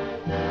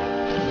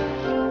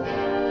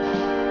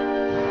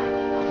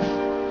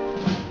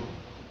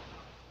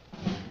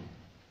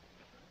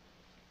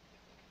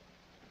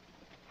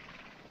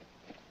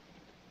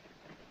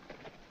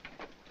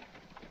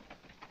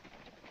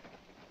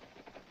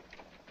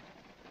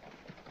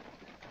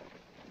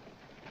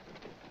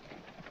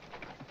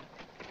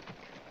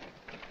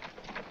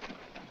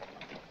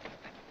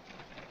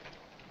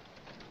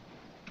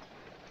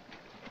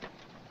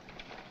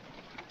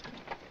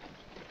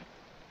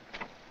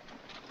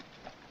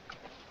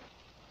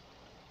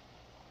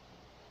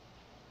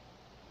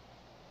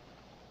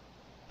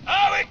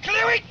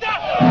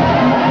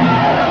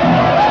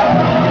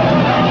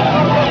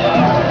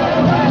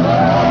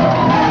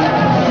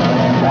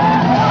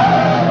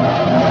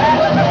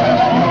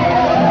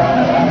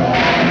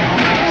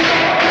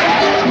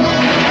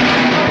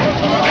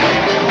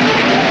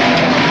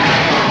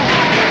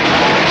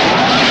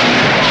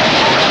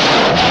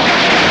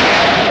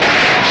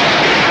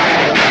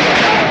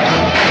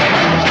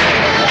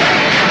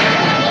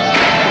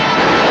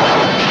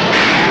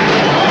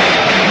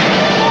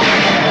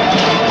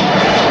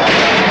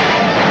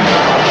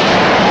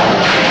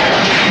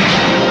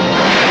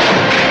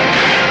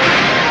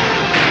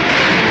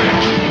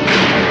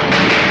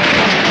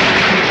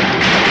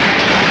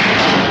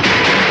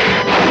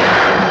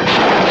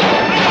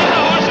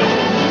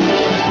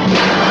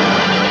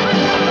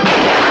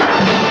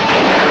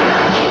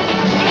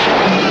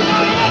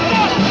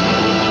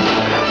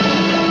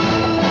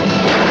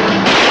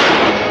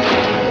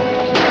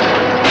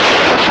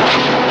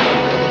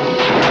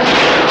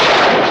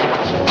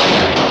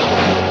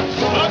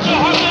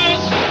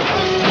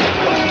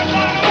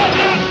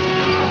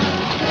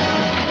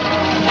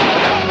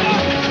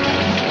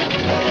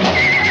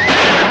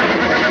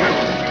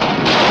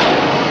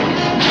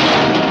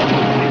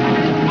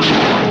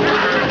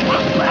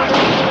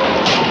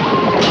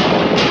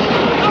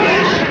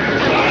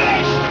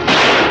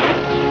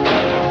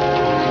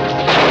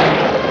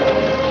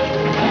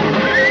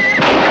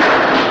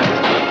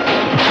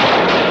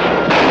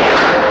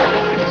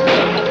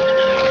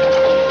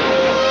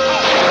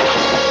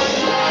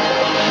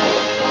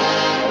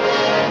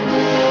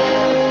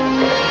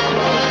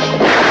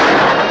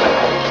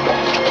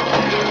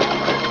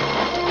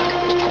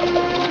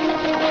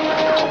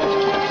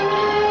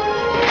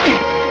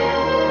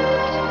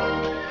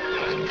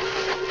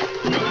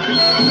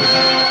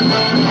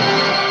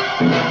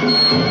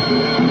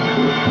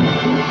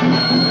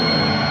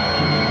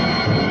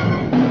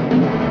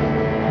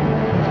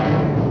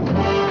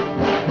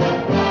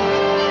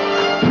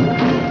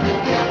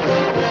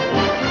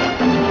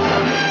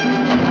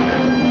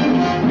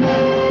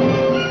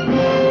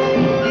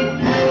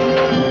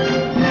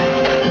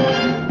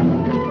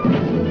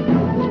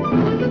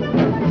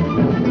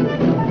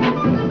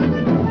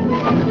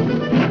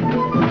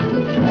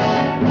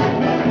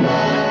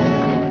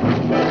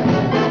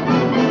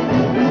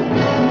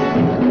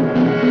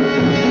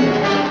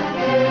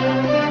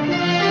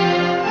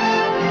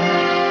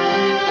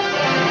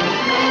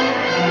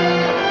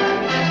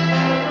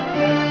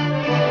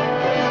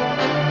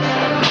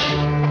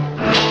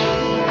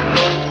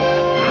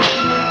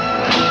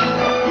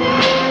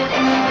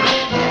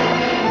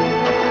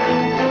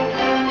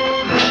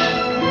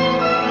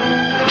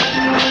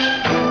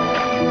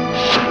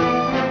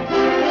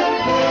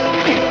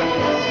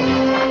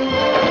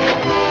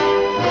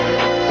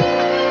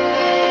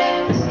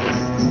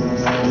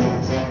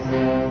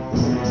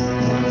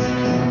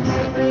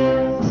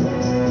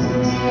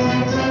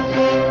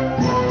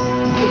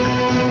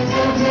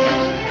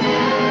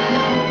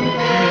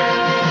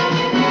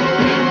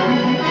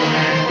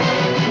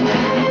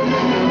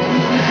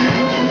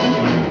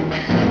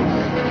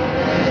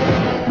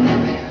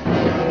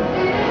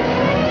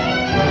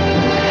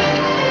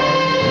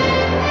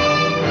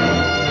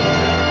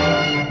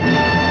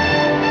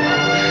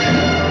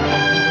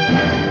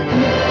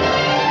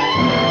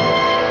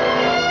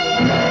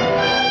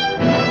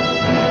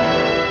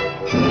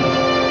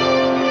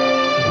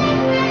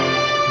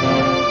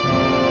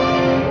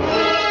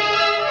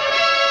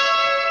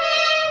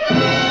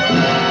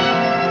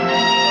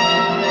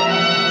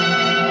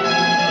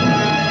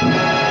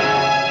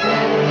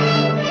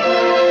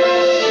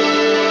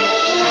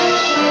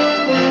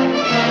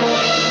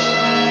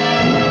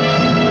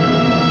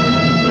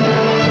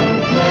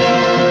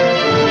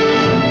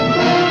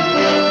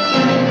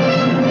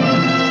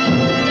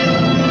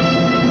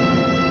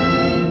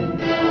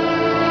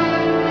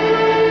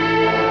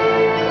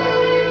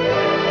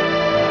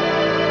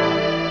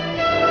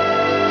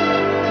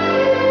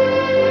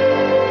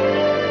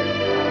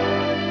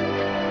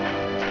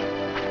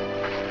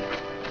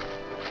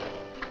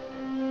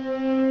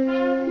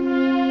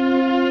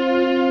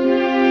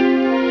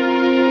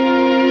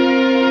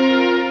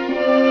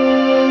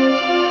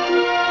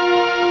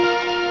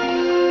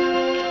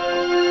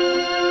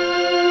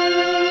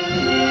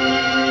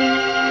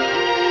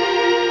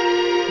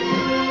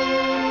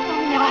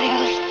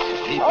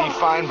 Be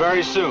fine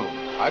very soon.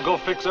 I go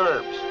fix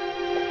herbs.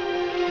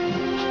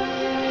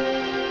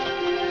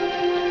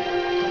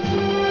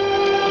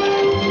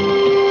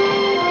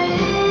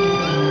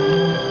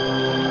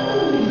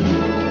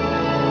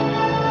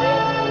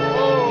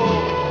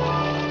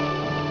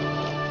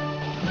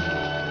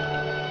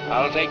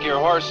 I'll take your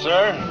horse,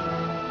 sir.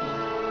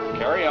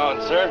 Carry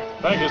on, sir.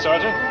 Thank you,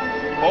 Sergeant.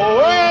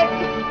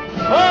 Forward!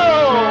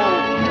 Ho!